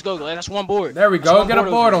on, let's go, Glenn. That's 1 board. There we go. Get a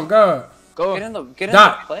board on God. Go. Get in the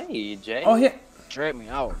play, Jay. Oh, hit. Drag me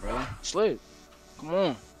out, bro. Slip. Come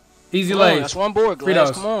on. Easy lays. That's 1 board,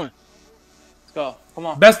 Glass. Come on. Let's go. Come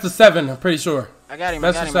on. Best of 7, I'm pretty sure. I got him.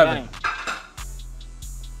 Best of 7.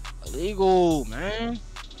 Illegal, man.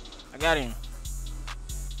 I got him.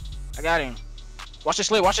 Watch the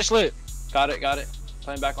slip. Got it.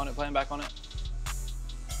 Playing back on it. Board.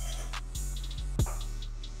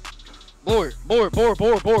 Come on.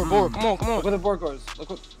 Look where the board goes.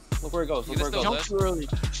 Look where it goes. Jump too early.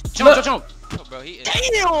 Jump. Oh, bro, he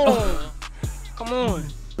Damn! Come on.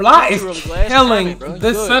 Block is killing bro.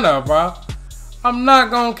 this center, bro. I'm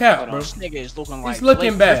not gonna cap, bro. This nigga is looking like He's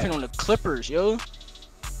looking Blake bad Griffin on the Clippers, yo.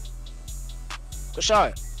 Good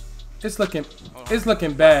shot. It's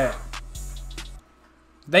looking bad.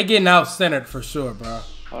 They getting out centered for sure, bro.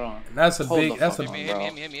 Hold on. That's a big.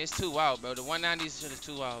 Hit me. It's too wild, bro. The 190 shit is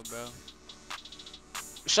too wild, bro.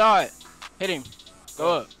 Good shot. Hit him.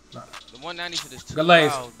 Go up. The 190 shit is too Galaze.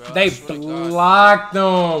 wild, bro. They blocked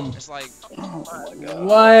them. It's like, oh my God.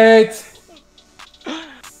 What?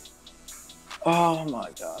 Oh my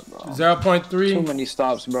God, bro. 0.3. Too many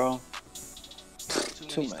stops, bro.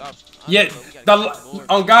 too many stops. Yeah,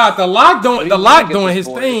 on God, the lock doing his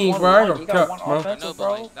thing, bro. I ain't gonna cut, bro. I know,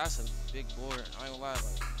 but like, that's a big board. I ain't gonna lie, like.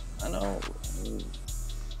 I know.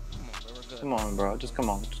 Come on, bro. We're good. Come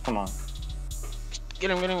on, bro. Just come on.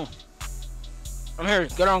 Get him. I'm here.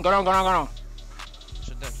 Go down. What's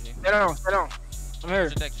your deck, G? Stay down. I'm here.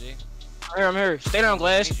 What's your deck, G? I'm here. Stay down,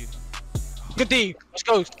 Glass. Good D. Let's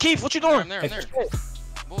go. Keith, what you doing? I'm there.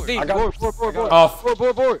 Board. D, board. Off.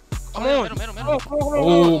 Board. Come on. Middle.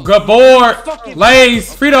 Oh, good board.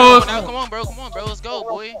 Lays, Fritos. Come on, bro. Let's go,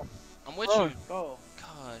 boy. I'm with you. Go.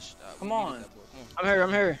 Gosh. Come on. I'm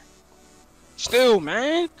here. Still,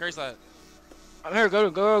 man. Curry slide. I'm here. Go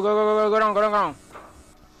down. Go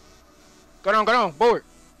down. Board.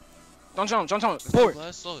 Don't jump. Board.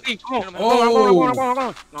 D, come on.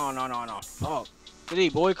 Oh. No. Oh. Good D,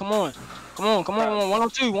 boy. Come on.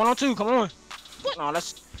 102. Come on. No,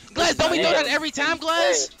 that's. Glass, don't we throw that every time,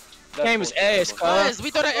 Glass? Game is ass, Glass,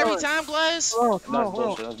 we throw that every time, Glass?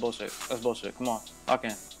 That's bullshit. Come on. Lock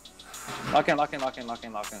in. Let's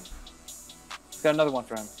got another one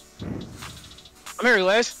for him. I'm here,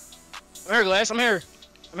 Glass. I'm here,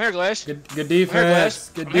 Glass. Good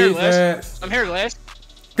defense. I'm here, Glass.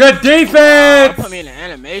 Good defense. Put me in the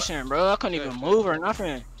animation, bro. I couldn't even move or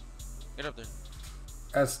nothing. Get up there.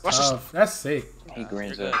 That's tough. That's sick. He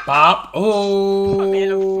greens it. Bop. Oh. Put me in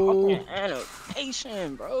the fucking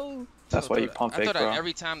animation, bro. That's why you pump fake, I throw bro. that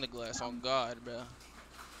every time the Glass, on God, bro.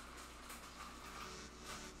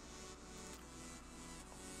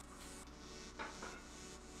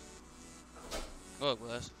 Go up,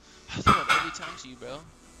 Glass. I throw that every time to you, bro.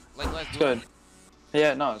 Like Glass. It's good.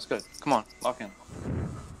 Yeah, no, it's good. Come on, lock in.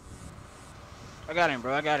 I got him,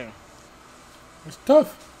 bro. I got him. It's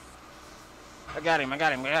tough. I got him.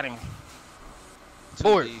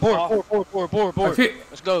 Board.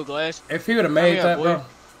 Let's go, Glass. If he would have made that, bro.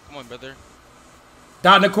 Come on, brother.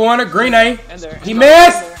 Dot in the corner, green A. He Let's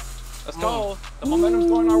missed. go. The momentum's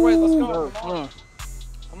going our way. Let's go.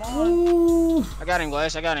 Come on. Ooh. I got him,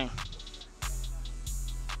 Glass. I got him.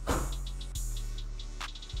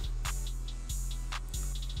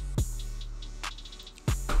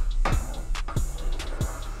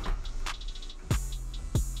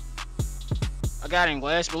 I got him,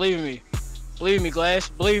 Glass. Believe in me. Believe me, Glass.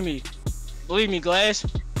 Believe me. Believe me, Glass.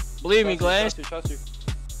 Believe me, Glass. Trust you.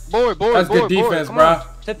 Board. That's good defense, bro.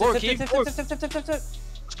 Tip.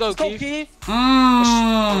 Let's go, Keith.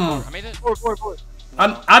 I made it. Board.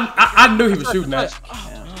 I knew he was shooting that.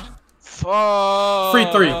 Fuck. Free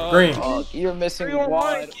three, green. Oh, you're missing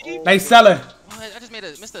wide. They selling. What? I just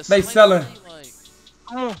missed a They selling. Like,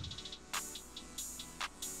 Come on.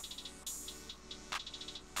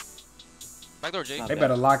 back door, Jay. They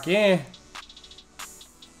better lock in.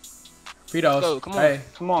 Fritos. Go, come on. Hey.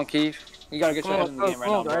 Come on, Keith. You gotta get your head in the game right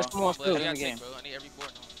now, bro. Guys. Come on, But I go. gotta in the game. take, bro. I need every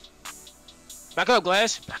board now. Back up,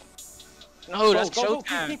 Glass. No, that's Go.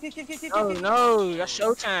 showtime. Keep. No, that's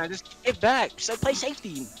showtime. Just get back. So play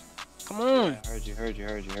safety. Come on. I heard you.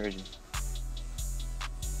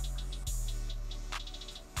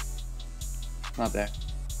 Not there.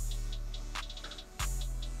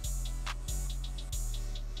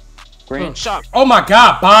 Green. Shot. Oh my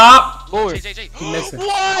God, Bob. Board. Jay. He missing.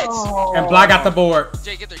 What? And Black got the board.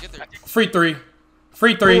 Jay, get there. Free three.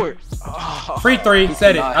 Board. Free three.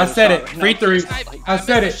 Said it. I said it. Free three. I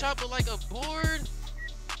said it. Shot, but like a board.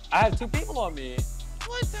 I have 2 people on me.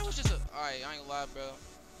 What? That was just a. Alright, I ain't lie, bro.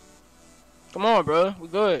 Come on, bro. We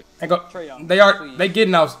good. And go. Trey Young, They are. please. They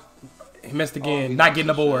getting out. He missed again. we Not got getting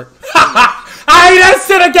the some board. That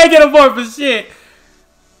shit. I can't get a board for shit.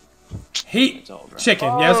 He It's over.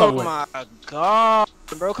 chicken. Yeah, it's over Oh with. my God,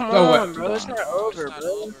 bro. Come Go on, what? bro. It's not over, It's not bro.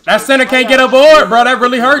 over. That center can't get a board, bro. That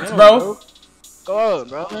really hurts, bro. Go on,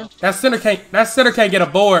 bro. That center can't get a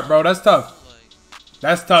board, bro. That's tough. Like,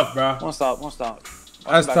 That's tough, bro. Won't stop. Watch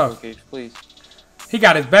That's back tough. door, Keith, please. He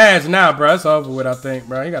got his badge now, bro. It's over with, I think,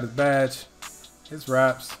 bro. He got his badge. His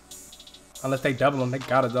raps. Unless they double him, they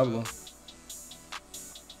gotta double him.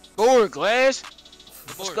 Board, Glass.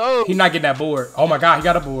 Let's go. He not getting that board. Oh my God, he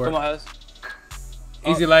got a board. Come on, Hez.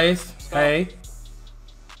 Easy lace. Hey.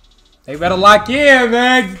 They better lock in,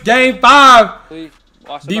 man. Game 5. Please.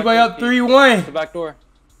 Watch the DBOY back up door, 3-1. the back door.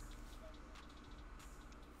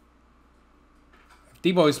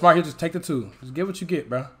 DBOY is smart. He'll just take the 2. Just get what you get,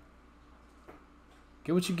 bro.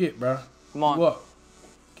 Get what you get, bro. Come on. What?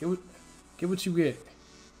 Get what you get.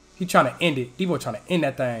 He trying to end it. DBOY trying to end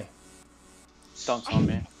that thing. Dunks on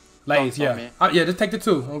me. Lays, Don't yeah. tell me. Yeah, just take the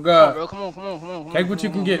 2. Oh Come on, God. bro. Come on. Take what you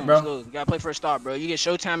can get, Let's bro. go. You gotta play for a start, bro. You get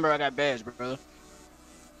showtime, bro. I got badge, bro.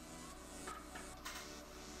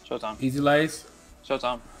 Showtime. Easy lace.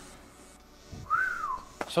 Showtime.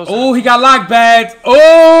 Oh, he got lock badge.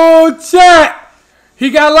 Oh, chat. He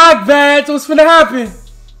got lock badge. What's finna happen?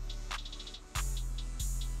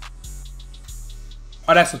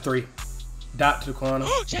 Oh, that's a 3. Dot to the corner.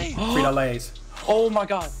 Jay. Free the lays. Oh my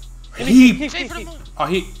God. He. Jay, put him on. Oh,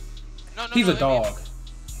 he. No, He's a let me- dog.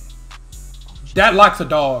 That locks a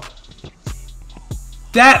dog.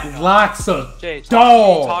 That locks a Jay, talk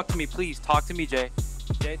dog. Talk to me, please. Talk to me, Jay.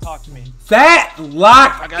 Jay, talk to me. That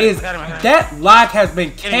lock got him, is. I got him. That lock has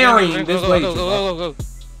been carrying this way. Go.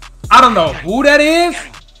 I don't know who that is.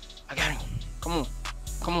 I got him. Come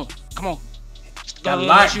on. That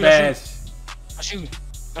lock badge. I shoot.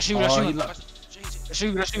 Oh, he locked.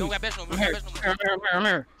 You don't got best no more. I'm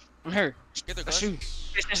here. I'm here. Get there, I Gus. shoot.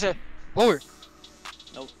 It's a board.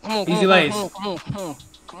 Nope. Come on. Easy lace. Come on.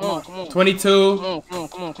 22. Come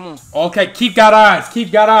on. Okay, Keith got odds. Keith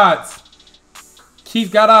got odds.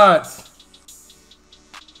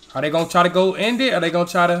 Are they gonna try to go end it? Or are they gonna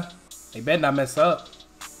try to? They better not mess up.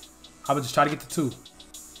 I would just try to get the 2.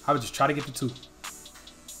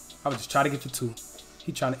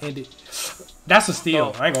 He trying to end it. That's a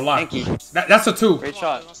steal. I ain't gonna lie. Thank you. That's a 2. Great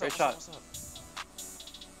shot. Great shot.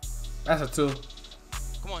 That's a 2.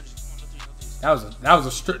 Come on, no threes. That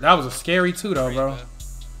was a scary 2 though, bro.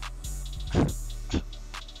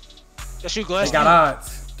 Let's shoot, Glass. They got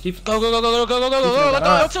odds. Keep. Go. Let go,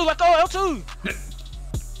 L2.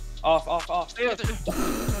 Off.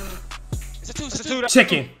 It's a 2. It's a 2.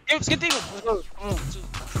 Chicken. Let's get deep. Let's go. Let's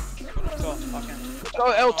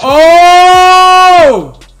go, L2.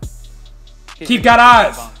 Oh! Keith got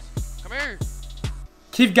odds. Come here.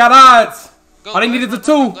 Keith got odds. Go, All they Glass, need is a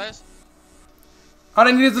run, 2. Glass. All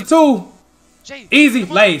they need is a 2. Jay. Easy.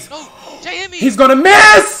 Come on. Lays. No. Jay, hit me. He's gonna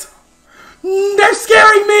miss. They're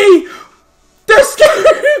scaring me. They're scaring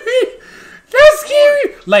me. They're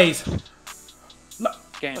scaring. Lays.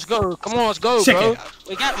 Let's go. Come on, let's go, Chicken. bro.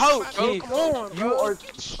 We got hope, bro. Come on, bro. You are.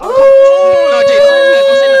 No, Jay,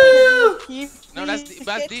 don't say nothing. No, that's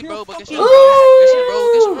deep, bro. But get shit, bro. Get shit, bro.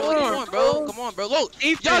 Get shit, bro. Come on, bro. Come on, bro. Look,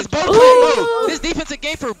 y'all is both playing, bro. This defensive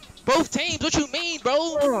game for both teams. What you mean,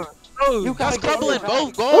 bro? You guys crumbling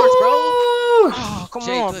both guards, bro. Oh, come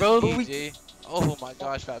on, bro. Jay. Oh my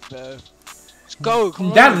gosh, Fat Bev. Let's go.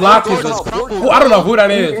 Come That on, lock bro. is. I don't know who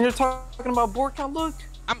that is. You're talking about board count. Look.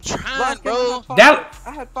 I'm trying, bro.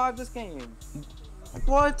 I had 5 this game.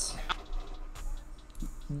 What?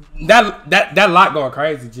 That lock going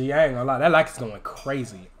crazy, G. I ain't gonna lie. That lock is going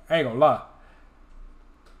crazy. I ain't gonna lie.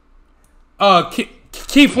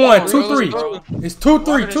 KEIFE won 2-3. It's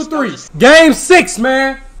 2-3, 2-3. Game 6,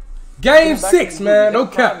 man. Game 6, man. No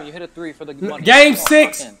cap. You hit a 3 for the money. Game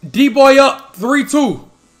 6. DBOY up 3-2.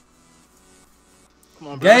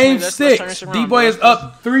 On, Game let's 6. DBOY is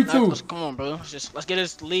up 3-2. Come on, bro. Let's get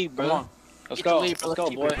this lead, bro. Come on. Let's go. Let's go,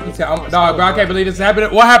 boy. Dog, bro, I can't believe this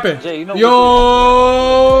happened. What happened? Jay, you know Yo!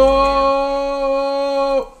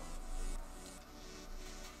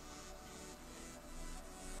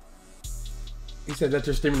 He said that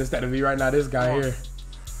you're streaming instead of me right now. This guy here.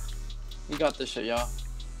 You got this shit, y'all.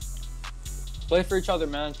 Play for each other,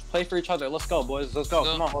 man. Play for each other. Let's go, boys. Let's go.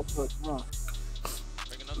 Come on. Let's go. Come on.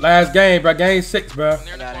 Last game, bro. Game 6, bro.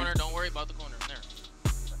 Near the corner. Don't worry about the corner. There.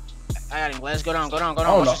 I got him. Let's go down. Go down. Go I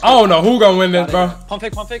down. don't know who gonna win this, bro. Pump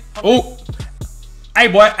fake. Pump fake. Ooh. Hey,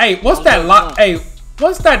 boy. Hey, what's that lock? Hey,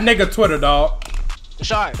 what's that nigga Twitter, dog?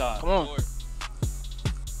 Shot. Come on.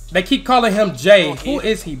 They keep calling him Jay. Who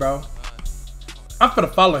is he, bro? I'm finna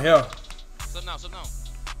follow him. Slip now. Slip now.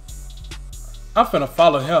 I'm finna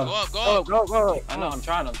follow him. Go up. Go up. Go. I know. I'm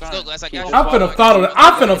trying. Let's go, Glass. I got you. I'm finna follow that.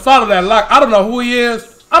 I'm finna follow that lock. I don't know who he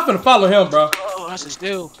is. I'm finna follow him, bro. Oh, that's a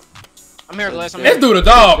steal. I'm here, Glass. This dude a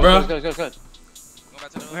dog, bro. Good.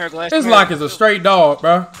 I'm here, Glass. This lock is a straight dog,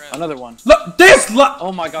 bro. Another one. Look, this lock.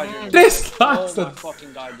 Oh my god, you're in This your lock's oh a. my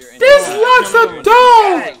fucking god, you're in This your lock's a dog.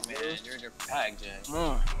 bag, man. You're in your bag, Jay.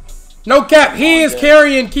 No cap. He is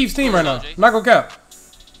carrying KEIFE's team right now. Not gonna cap.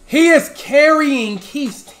 He is carrying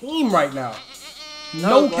KEIFE's team right now.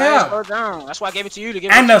 No cap. That's why I gave it to you to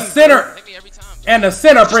give it And to the you, center. Hit me every time. And the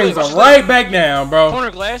center brings him right back down, bro. Corner,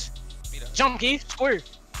 Glass. Jump, KEIFE. Square.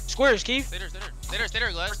 Squares, KEIFE. Stay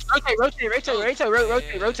there, Glass.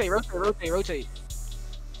 Rotate.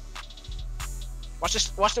 Watch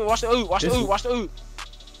this. Watch the oot. Watch the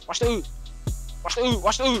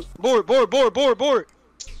oot. Board.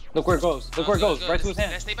 Look where it goes. Right to his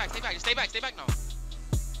hand. Stay back now.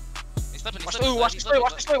 He's slipping. Watch the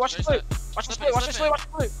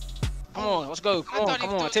split. Come on, let's go. Come on.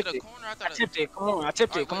 I tipped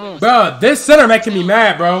it. Come on. Bro, this center making me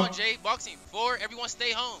mad, bro. Jay, boxing 4. Everyone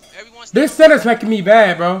stay home. This center's making me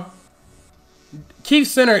bad, bro. KEIFE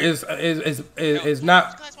center is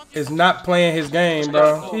not playing his game,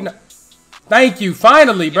 bro. He not, thank you,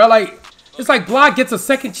 finally, bro. Like it's like Block gets a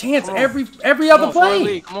second chance every other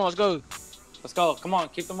play. Come on, let's go. Let's go. Come on,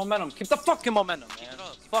 keep the momentum. Keep the fucking momentum, man.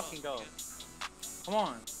 Let's fucking go. Come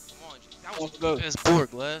on. Let's go. It's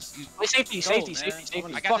board, Glass. Wait, safety.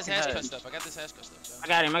 I got this hash cut stuff. I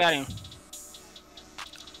got him.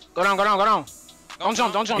 Go down. Don't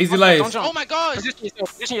jump. Easy lays. Don't jump. Oh my gosh.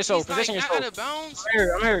 Position yourself. Out of bounds.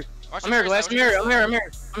 I'm here, Glass.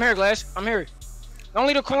 I'm here, Glass. I'm here. Don't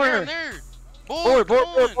leave the corner. Board. Come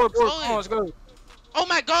on, let's go. Oh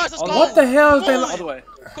my gosh, let's go. What the hell is they All like? the way.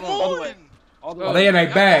 Come All the on. way. All the Oh, way. they in their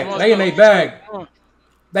bag. They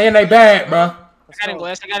in their bag, bro. I got him,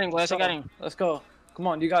 Glass. I got him. Let's go. Come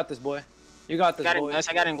on, you got this, boy. You got this, boy. I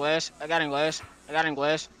got him, Glass. I got him. Board.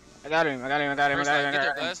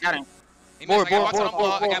 I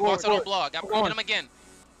got box on block. Hit him again.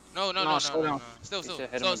 No. Still. No,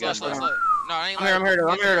 I ain't lying.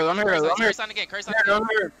 I'm here. Curse line again. Curse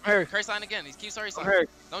line again. He keeps sorry.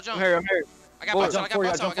 Don't jump. I'm here. I got box on. Give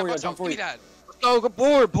me that. Go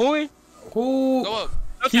board, boy. Who? Go up.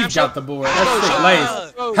 KEIFE got the board. That's sick lace.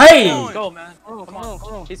 Hey! Let's go, man. Come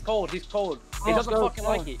on. He's cold. He doesn't fucking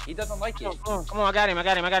like it. He doesn't like it. Come on, I got him.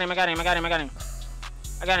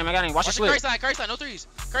 Watch the slip. Curse line. No threes.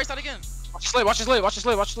 Curse line again. Watch the slip.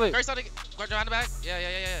 Curse line again. Guard behind the back.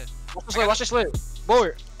 Yeah. Watch the slip.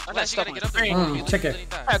 Board. I got You stuck gotta on get the up there. screen. Check it.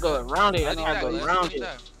 I go around it.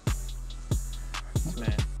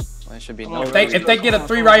 Man, well, it should be no. If they get a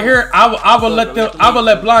 3 right here, I will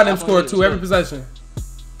let blind them score 2 every possession.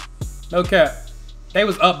 No cap. They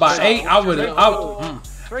was up by 8. Hey,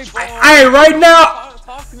 right now,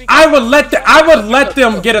 I would let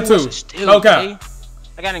them get a 2. No cap.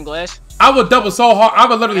 I got him, Glass. I would double so hard. I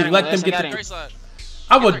would literally let them get the. Curry slide.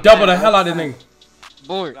 I would double the hell out of this nigga.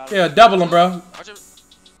 Board. Yeah, double him, bro. Watch it.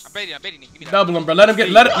 I baited him. Give me that. Double him, bro. Let him get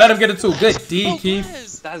it too. Good D,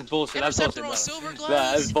 Keith. That's bullshit. That's bullshit, Interceptor on bro. silver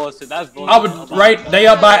glass. That's bullshit. That's bullshit. I would they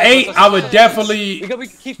up by 8. I would definitely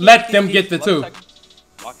let them get the 2.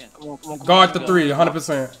 Lock in. Guard the 3,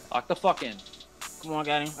 100%. Lock the fuck in. Come on, I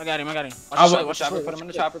got him. Watch the put him in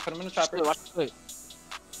the chopper. Put him in the chopper. Watch the flip.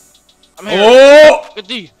 I'm here. Oh! Good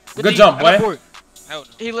D. Good jump, boy. Hell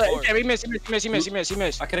no. He missed.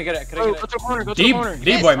 I couldn't get it. Go to the corner.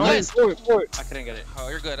 D-boy, man. Forward. I couldn't get it. Oh,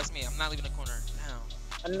 you're good. That's me. I'm not leaving the corner.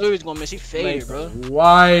 Damn. I knew he was gonna miss. He faded, bro.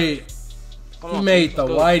 White. Come He on, made the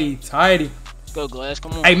whitey tighty. Let's go, Glass.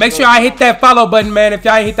 Come on. Hey, make sure I hit that follow button, man. If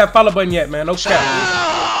y'all ain't hit that follow button yet, man. No cap.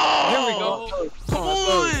 Here we go. Come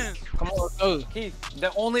on. Let's go. Keith,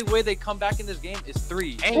 the only way they come back in this game is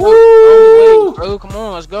 3. Ain't no way, bro. Come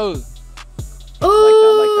on. Let's go. I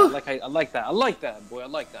like that, boy. I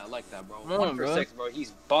like that, bro. Come on, 1 for bro. 6, bro. He's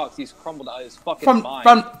boxed. He's crumbled out his fucking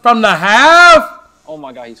mind. From the half. Oh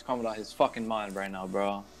my god, he's crumbled out his fucking mind right now,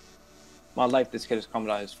 bro. My life, this kid is crumbled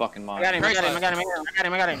out his fucking mind. I got him.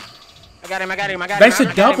 They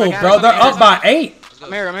should double, bro. They're up by 8.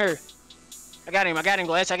 I'm here. I got him,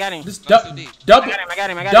 Glass. I got him. Just double. I got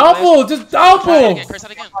him. Double. Just double. Curse that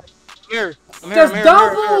again. I'm here. Just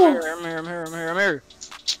double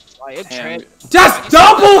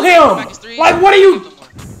him. Like, what are you?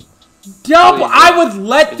 Double. I would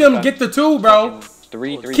let them get the 2, bro.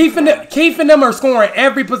 3. Keith and them are scoring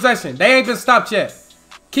every possession. They ain't been stopped yet.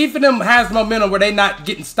 Keith and them has momentum where they not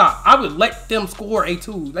getting stopped. I would let them score a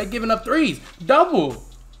 2. They giving up 3s. Double.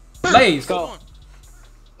 Blaze. Go.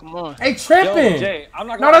 Come on. Hey, tripping. Yo, Jay,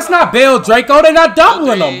 No, that's not Bill Draco. They not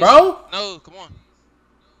doubling them, bro. No, come on.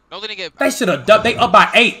 No, they didn't get. They should have doubled. They up by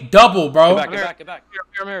 8. Double, bro. Get back.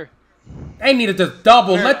 I'm here. They need to just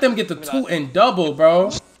double. Let them get the 2 and double, bro.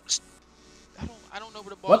 I don't know where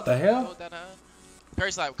the ball. What the hell?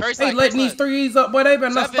 Curry slide. They letting these 3s up, boy. They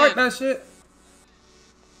better not 7. start that shit.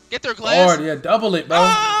 Get their Glass. Lord, yeah, double it, bro.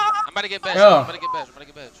 I'm about to get back. Yeah. I'm about to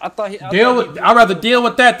get back. I thought he. I'd rather deal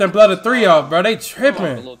with that than blow the 3 off, bro. They A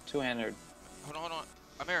tripping. little two-handed. Hold on.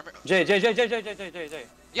 I'm here. Jay.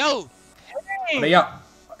 Yo. They up.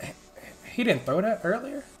 He didn't throw that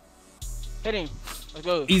earlier. Hit him. Let's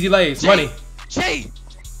go. Easy lays, money. Jay.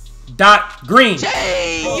 Dot green.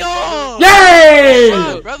 Jay. Yo. Yay!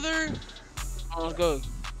 Yo, brother. Let's go.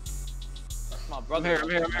 My brother. I'm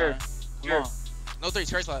here. Come on. No 3.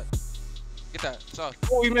 Curry slide. Get that. Soft.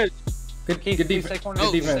 Oh, you missed. Good defense. No,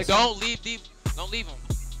 Good defense. don't leave deep. Don't leave him.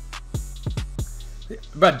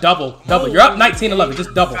 But double. You're up 19-11.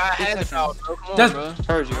 Just double. I had the foul, bro. Come on, Just- bro.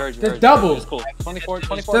 Heard you. Just double. It's cool. 24.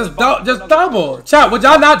 Just double. Chat, would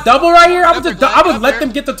y'all not double right here? I would let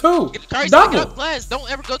them get the 2. Curry slide. Get Double. up Glass. Don't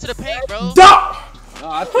ever go to the paint, bro. Double. No,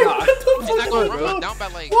 I He's not going to run down by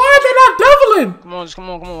like. Why are they not doubling? Come on. Come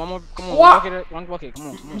on. What? One bucket. Come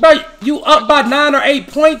on. Bro, you up by 9 or 8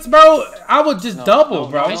 points, bro. I would just double,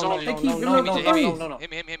 bro. They keep giving up the 3s. No. Hit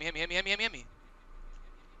me.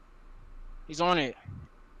 He's on it.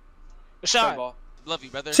 Good shot. Love you,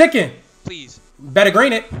 brother. Chicken. Please. Better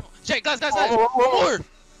green it. Jake, guys. More.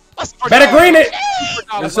 Better green it.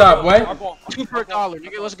 What's up, boy? $2 per $1,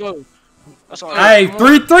 nigga. Let's go. That's all. Hey,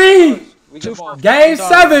 3-3. Game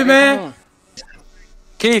 7, man.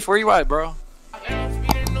 Keith, where you at, bro?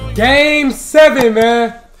 Game 7,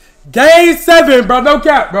 man. Game 7, bro. No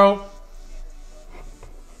cap, bro.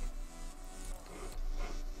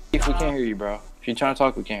 Keith, we can't hear you, bro. If you're trying to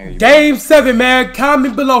talk, we can't hear you. Game 7, man.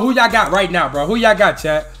 Comment below who y'all got right now, bro. Who y'all got,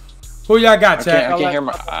 chat? Who y'all got, chat? I can't hear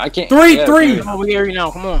my. I can't. 3-3. Come on, we hear you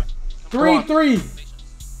now. Come on. 3-3.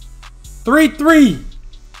 3-3.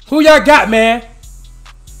 Who y'all got, man?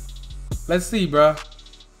 Let's see, bro.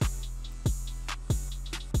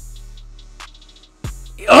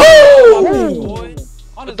 Oh!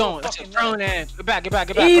 Don't. That's a thrown in. Get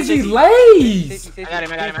back. Easy lays. I got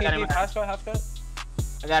him. Half cut.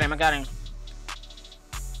 I got him.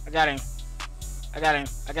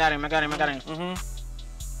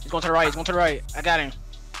 He's going to the right. I got him.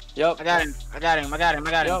 Yep. I got him.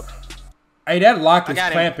 Yep. Hey, that lock is I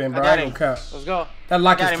got him. clamping, bro. I got I him. don't care. Let's go. That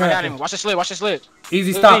lock is I got clamping. him. Watch the slip.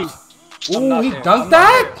 Easy Good stops. Ooh, he dunked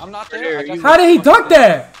that? I'm not there. How did he dunk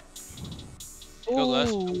that? Go,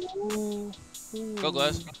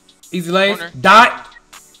 Glass. Easy lays. Corner. Dot.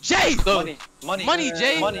 Jay. Money,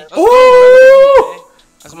 Jay. Ooh!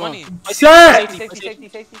 That's money. Shot.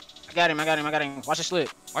 Safety. I got him. Watch the slip.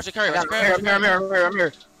 Watch the curry. I'm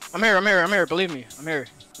here. Believe me. I'm here.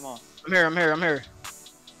 Come on. I'm here.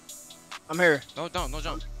 No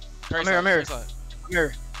jump. I'm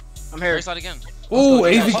here. Curry slide again. Ooh,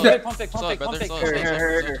 easy Pump check. fake, pump fake, pump Slow it, fake, brother. pump fake. Slow Here, it. here,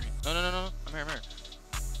 here, here. No. I'm here.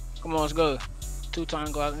 Come on, let's go.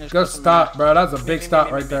 2-time go out. and just Good cut them stop, bro. That's a big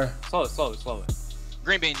stop right there. Slow it.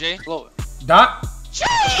 Green bean, Jay. Slow it. Dot.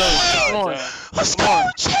 Come on. Let's go.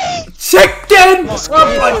 Chicken!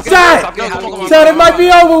 Chat! Come on. Chat, it might be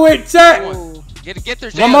over with, chat. Get there,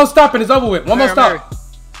 Jay. One more stop and it's over with. One more stop.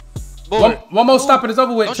 Board. One more stop and it's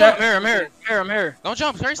over with, Don't chat. I'm here. Don't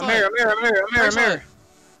jump. Hurry, I'm here,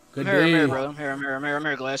 Good I'm here, D. bro. I'm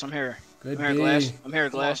here, Glass. I'm here. Good I'm here, D. Glass. I'm here,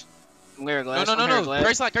 Glass. No.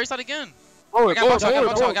 Hurry slide again. Forward,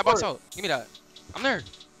 Got box out. Give me that. I'm there.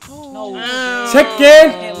 No.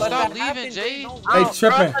 Chicken! Stop leaving, Jay. They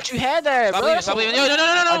tripping. I thought you had that, bro. Stop leaving.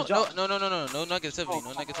 No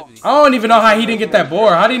negativity. I don't even know how he didn't get that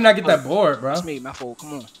board. How did he not get that board, bro? That's me, my fault.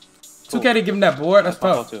 Come on. 2K didn't give him that board. That's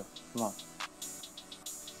tough. Come on.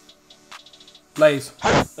 Lays.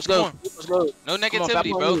 Let's go. on. Let's go. No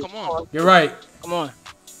negativity, bro. Come on. You're right. Come on.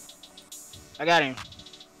 I got him.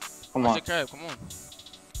 Come Watch on. the crab. Come on.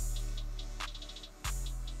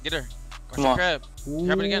 Get her. Come Watch on. the crab.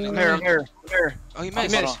 Grab it again. I'm here. Oh, he He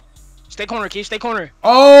missed. missed. Stay corner, Keith. Stay corner.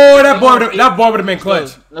 Oh, that board would have been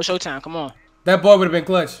clutch. No showtime. Come on. That board would have been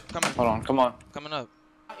clutch. Coming. Hold on. Come on. Coming up.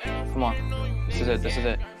 Come on. This is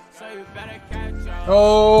it.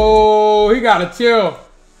 Oh, he gotta chill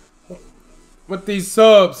with these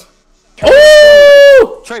subs.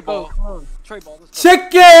 Oh, Trade ball.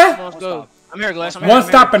 chicken! Let's go. I'm here, Glass. I'm here. One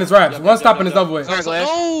stop and it's wraps. One stop and it's over with. Sorry, Glass.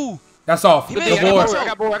 No. That's off. He The missed. board. I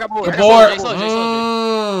got board. The board. Slow, Jay.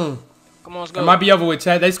 Come on, let's It go. might be over with,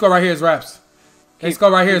 Chad. They score right here as wraps. They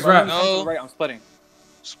score right here as wraps. No. Right, I'm splitting.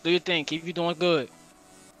 Do your thing. Keep you doing good.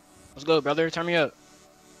 Let's go, brother. Turn me up.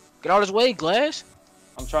 Get out of his way, Glass.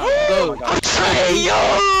 I'm trying. Go. I'm Trey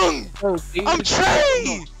Young. Go, Steve. I'm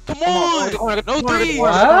Trey. Come on. No three.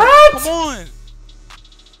 What? Come on.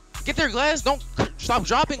 Get there, Glass. Don't stop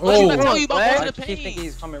dropping. Oh. Glass, I'm not telling you about Glass. going I to the keep thinking paint.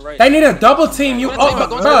 he's coming right. They need a double team. You I'm not telling you up,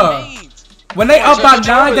 about going to the bro. paint. When they up by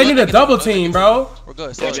 9, they need a double team, bro. We're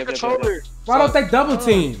good. Get your controller. Why don't they double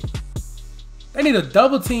team? They need a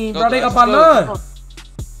double team, bro. Go, They up Glass. by 9.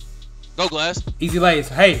 Go, Glass. Easy lays.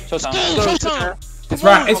 Hey, Showtime. Showtime. it's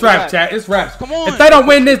rap. It's raps, chat. It's raps. Come on. If they don't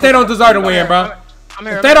win this, they don't deserve to win, bro. I'm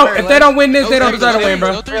here. If they don't win this, they don't deserve to win,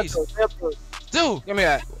 No bro. threes. Still. Give me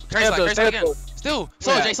that. Curse slide again. Still.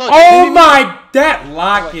 Slow, Jay. Slow, Jay. Oh my, that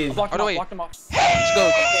lock is. Blocked him All the way. off. Let's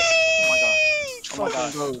go. Oh my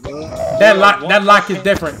god. Go, bro. That lock is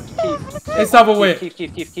different. It's over with.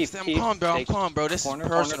 Keep. I'm calm, bro. I'm calm, bro. This is Corner,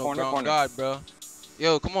 personal, corner, bro. corner. God, bro.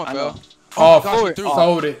 Yo, come on, I bro. know. Oh Off. my gosh, you threw.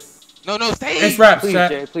 Sold it. No, stay. It's raps, Please, chat.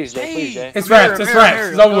 Jay. Please, Jay. It's raps. It's raps.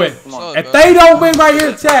 It's over with. Come on. If they don't win right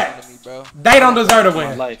here, chat, Bro. they don't deserve to My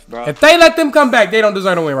win. life, bro. If they let them come back, they don't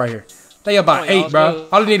deserve to win right here. They about Come on, 8, y'all, bro. let's go.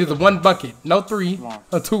 All they need is a 1 bucket. No 3 Come on.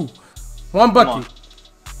 or 2. 1 bucket.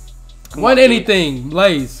 Come One on, anything.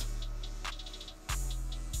 Blaze.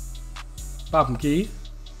 Bop him, Keith.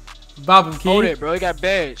 Bop him, Hold Keith. it, bro. You got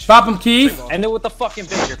badge. Oh, Bop him, Keith. And then with the fucking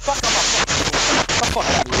Vader. Fuck him up. Fuck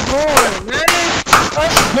him. Come on, man.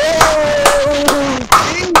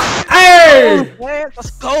 Hey!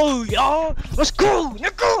 Let's go, y'all. Let's go,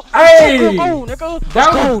 nigga. Hey! Nigga.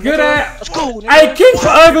 That was good at. Let's go, nigga. Hey, Keith's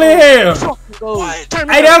ugly here. Turn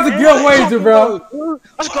me Hey, that was a up, good man. wager, bro.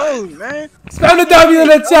 Let's go, man. Spam the W in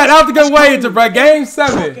the chat. That was a good wager, bro. Game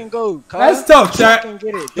 7. Fucking go, cuz. That's tough, chat. Fucking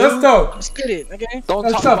get it, dude. Let's go. Let's get it, nigga. Don't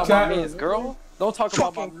That's talk tough, about my chat. mans, girl. Don't talk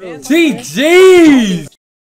about my mans. GG's.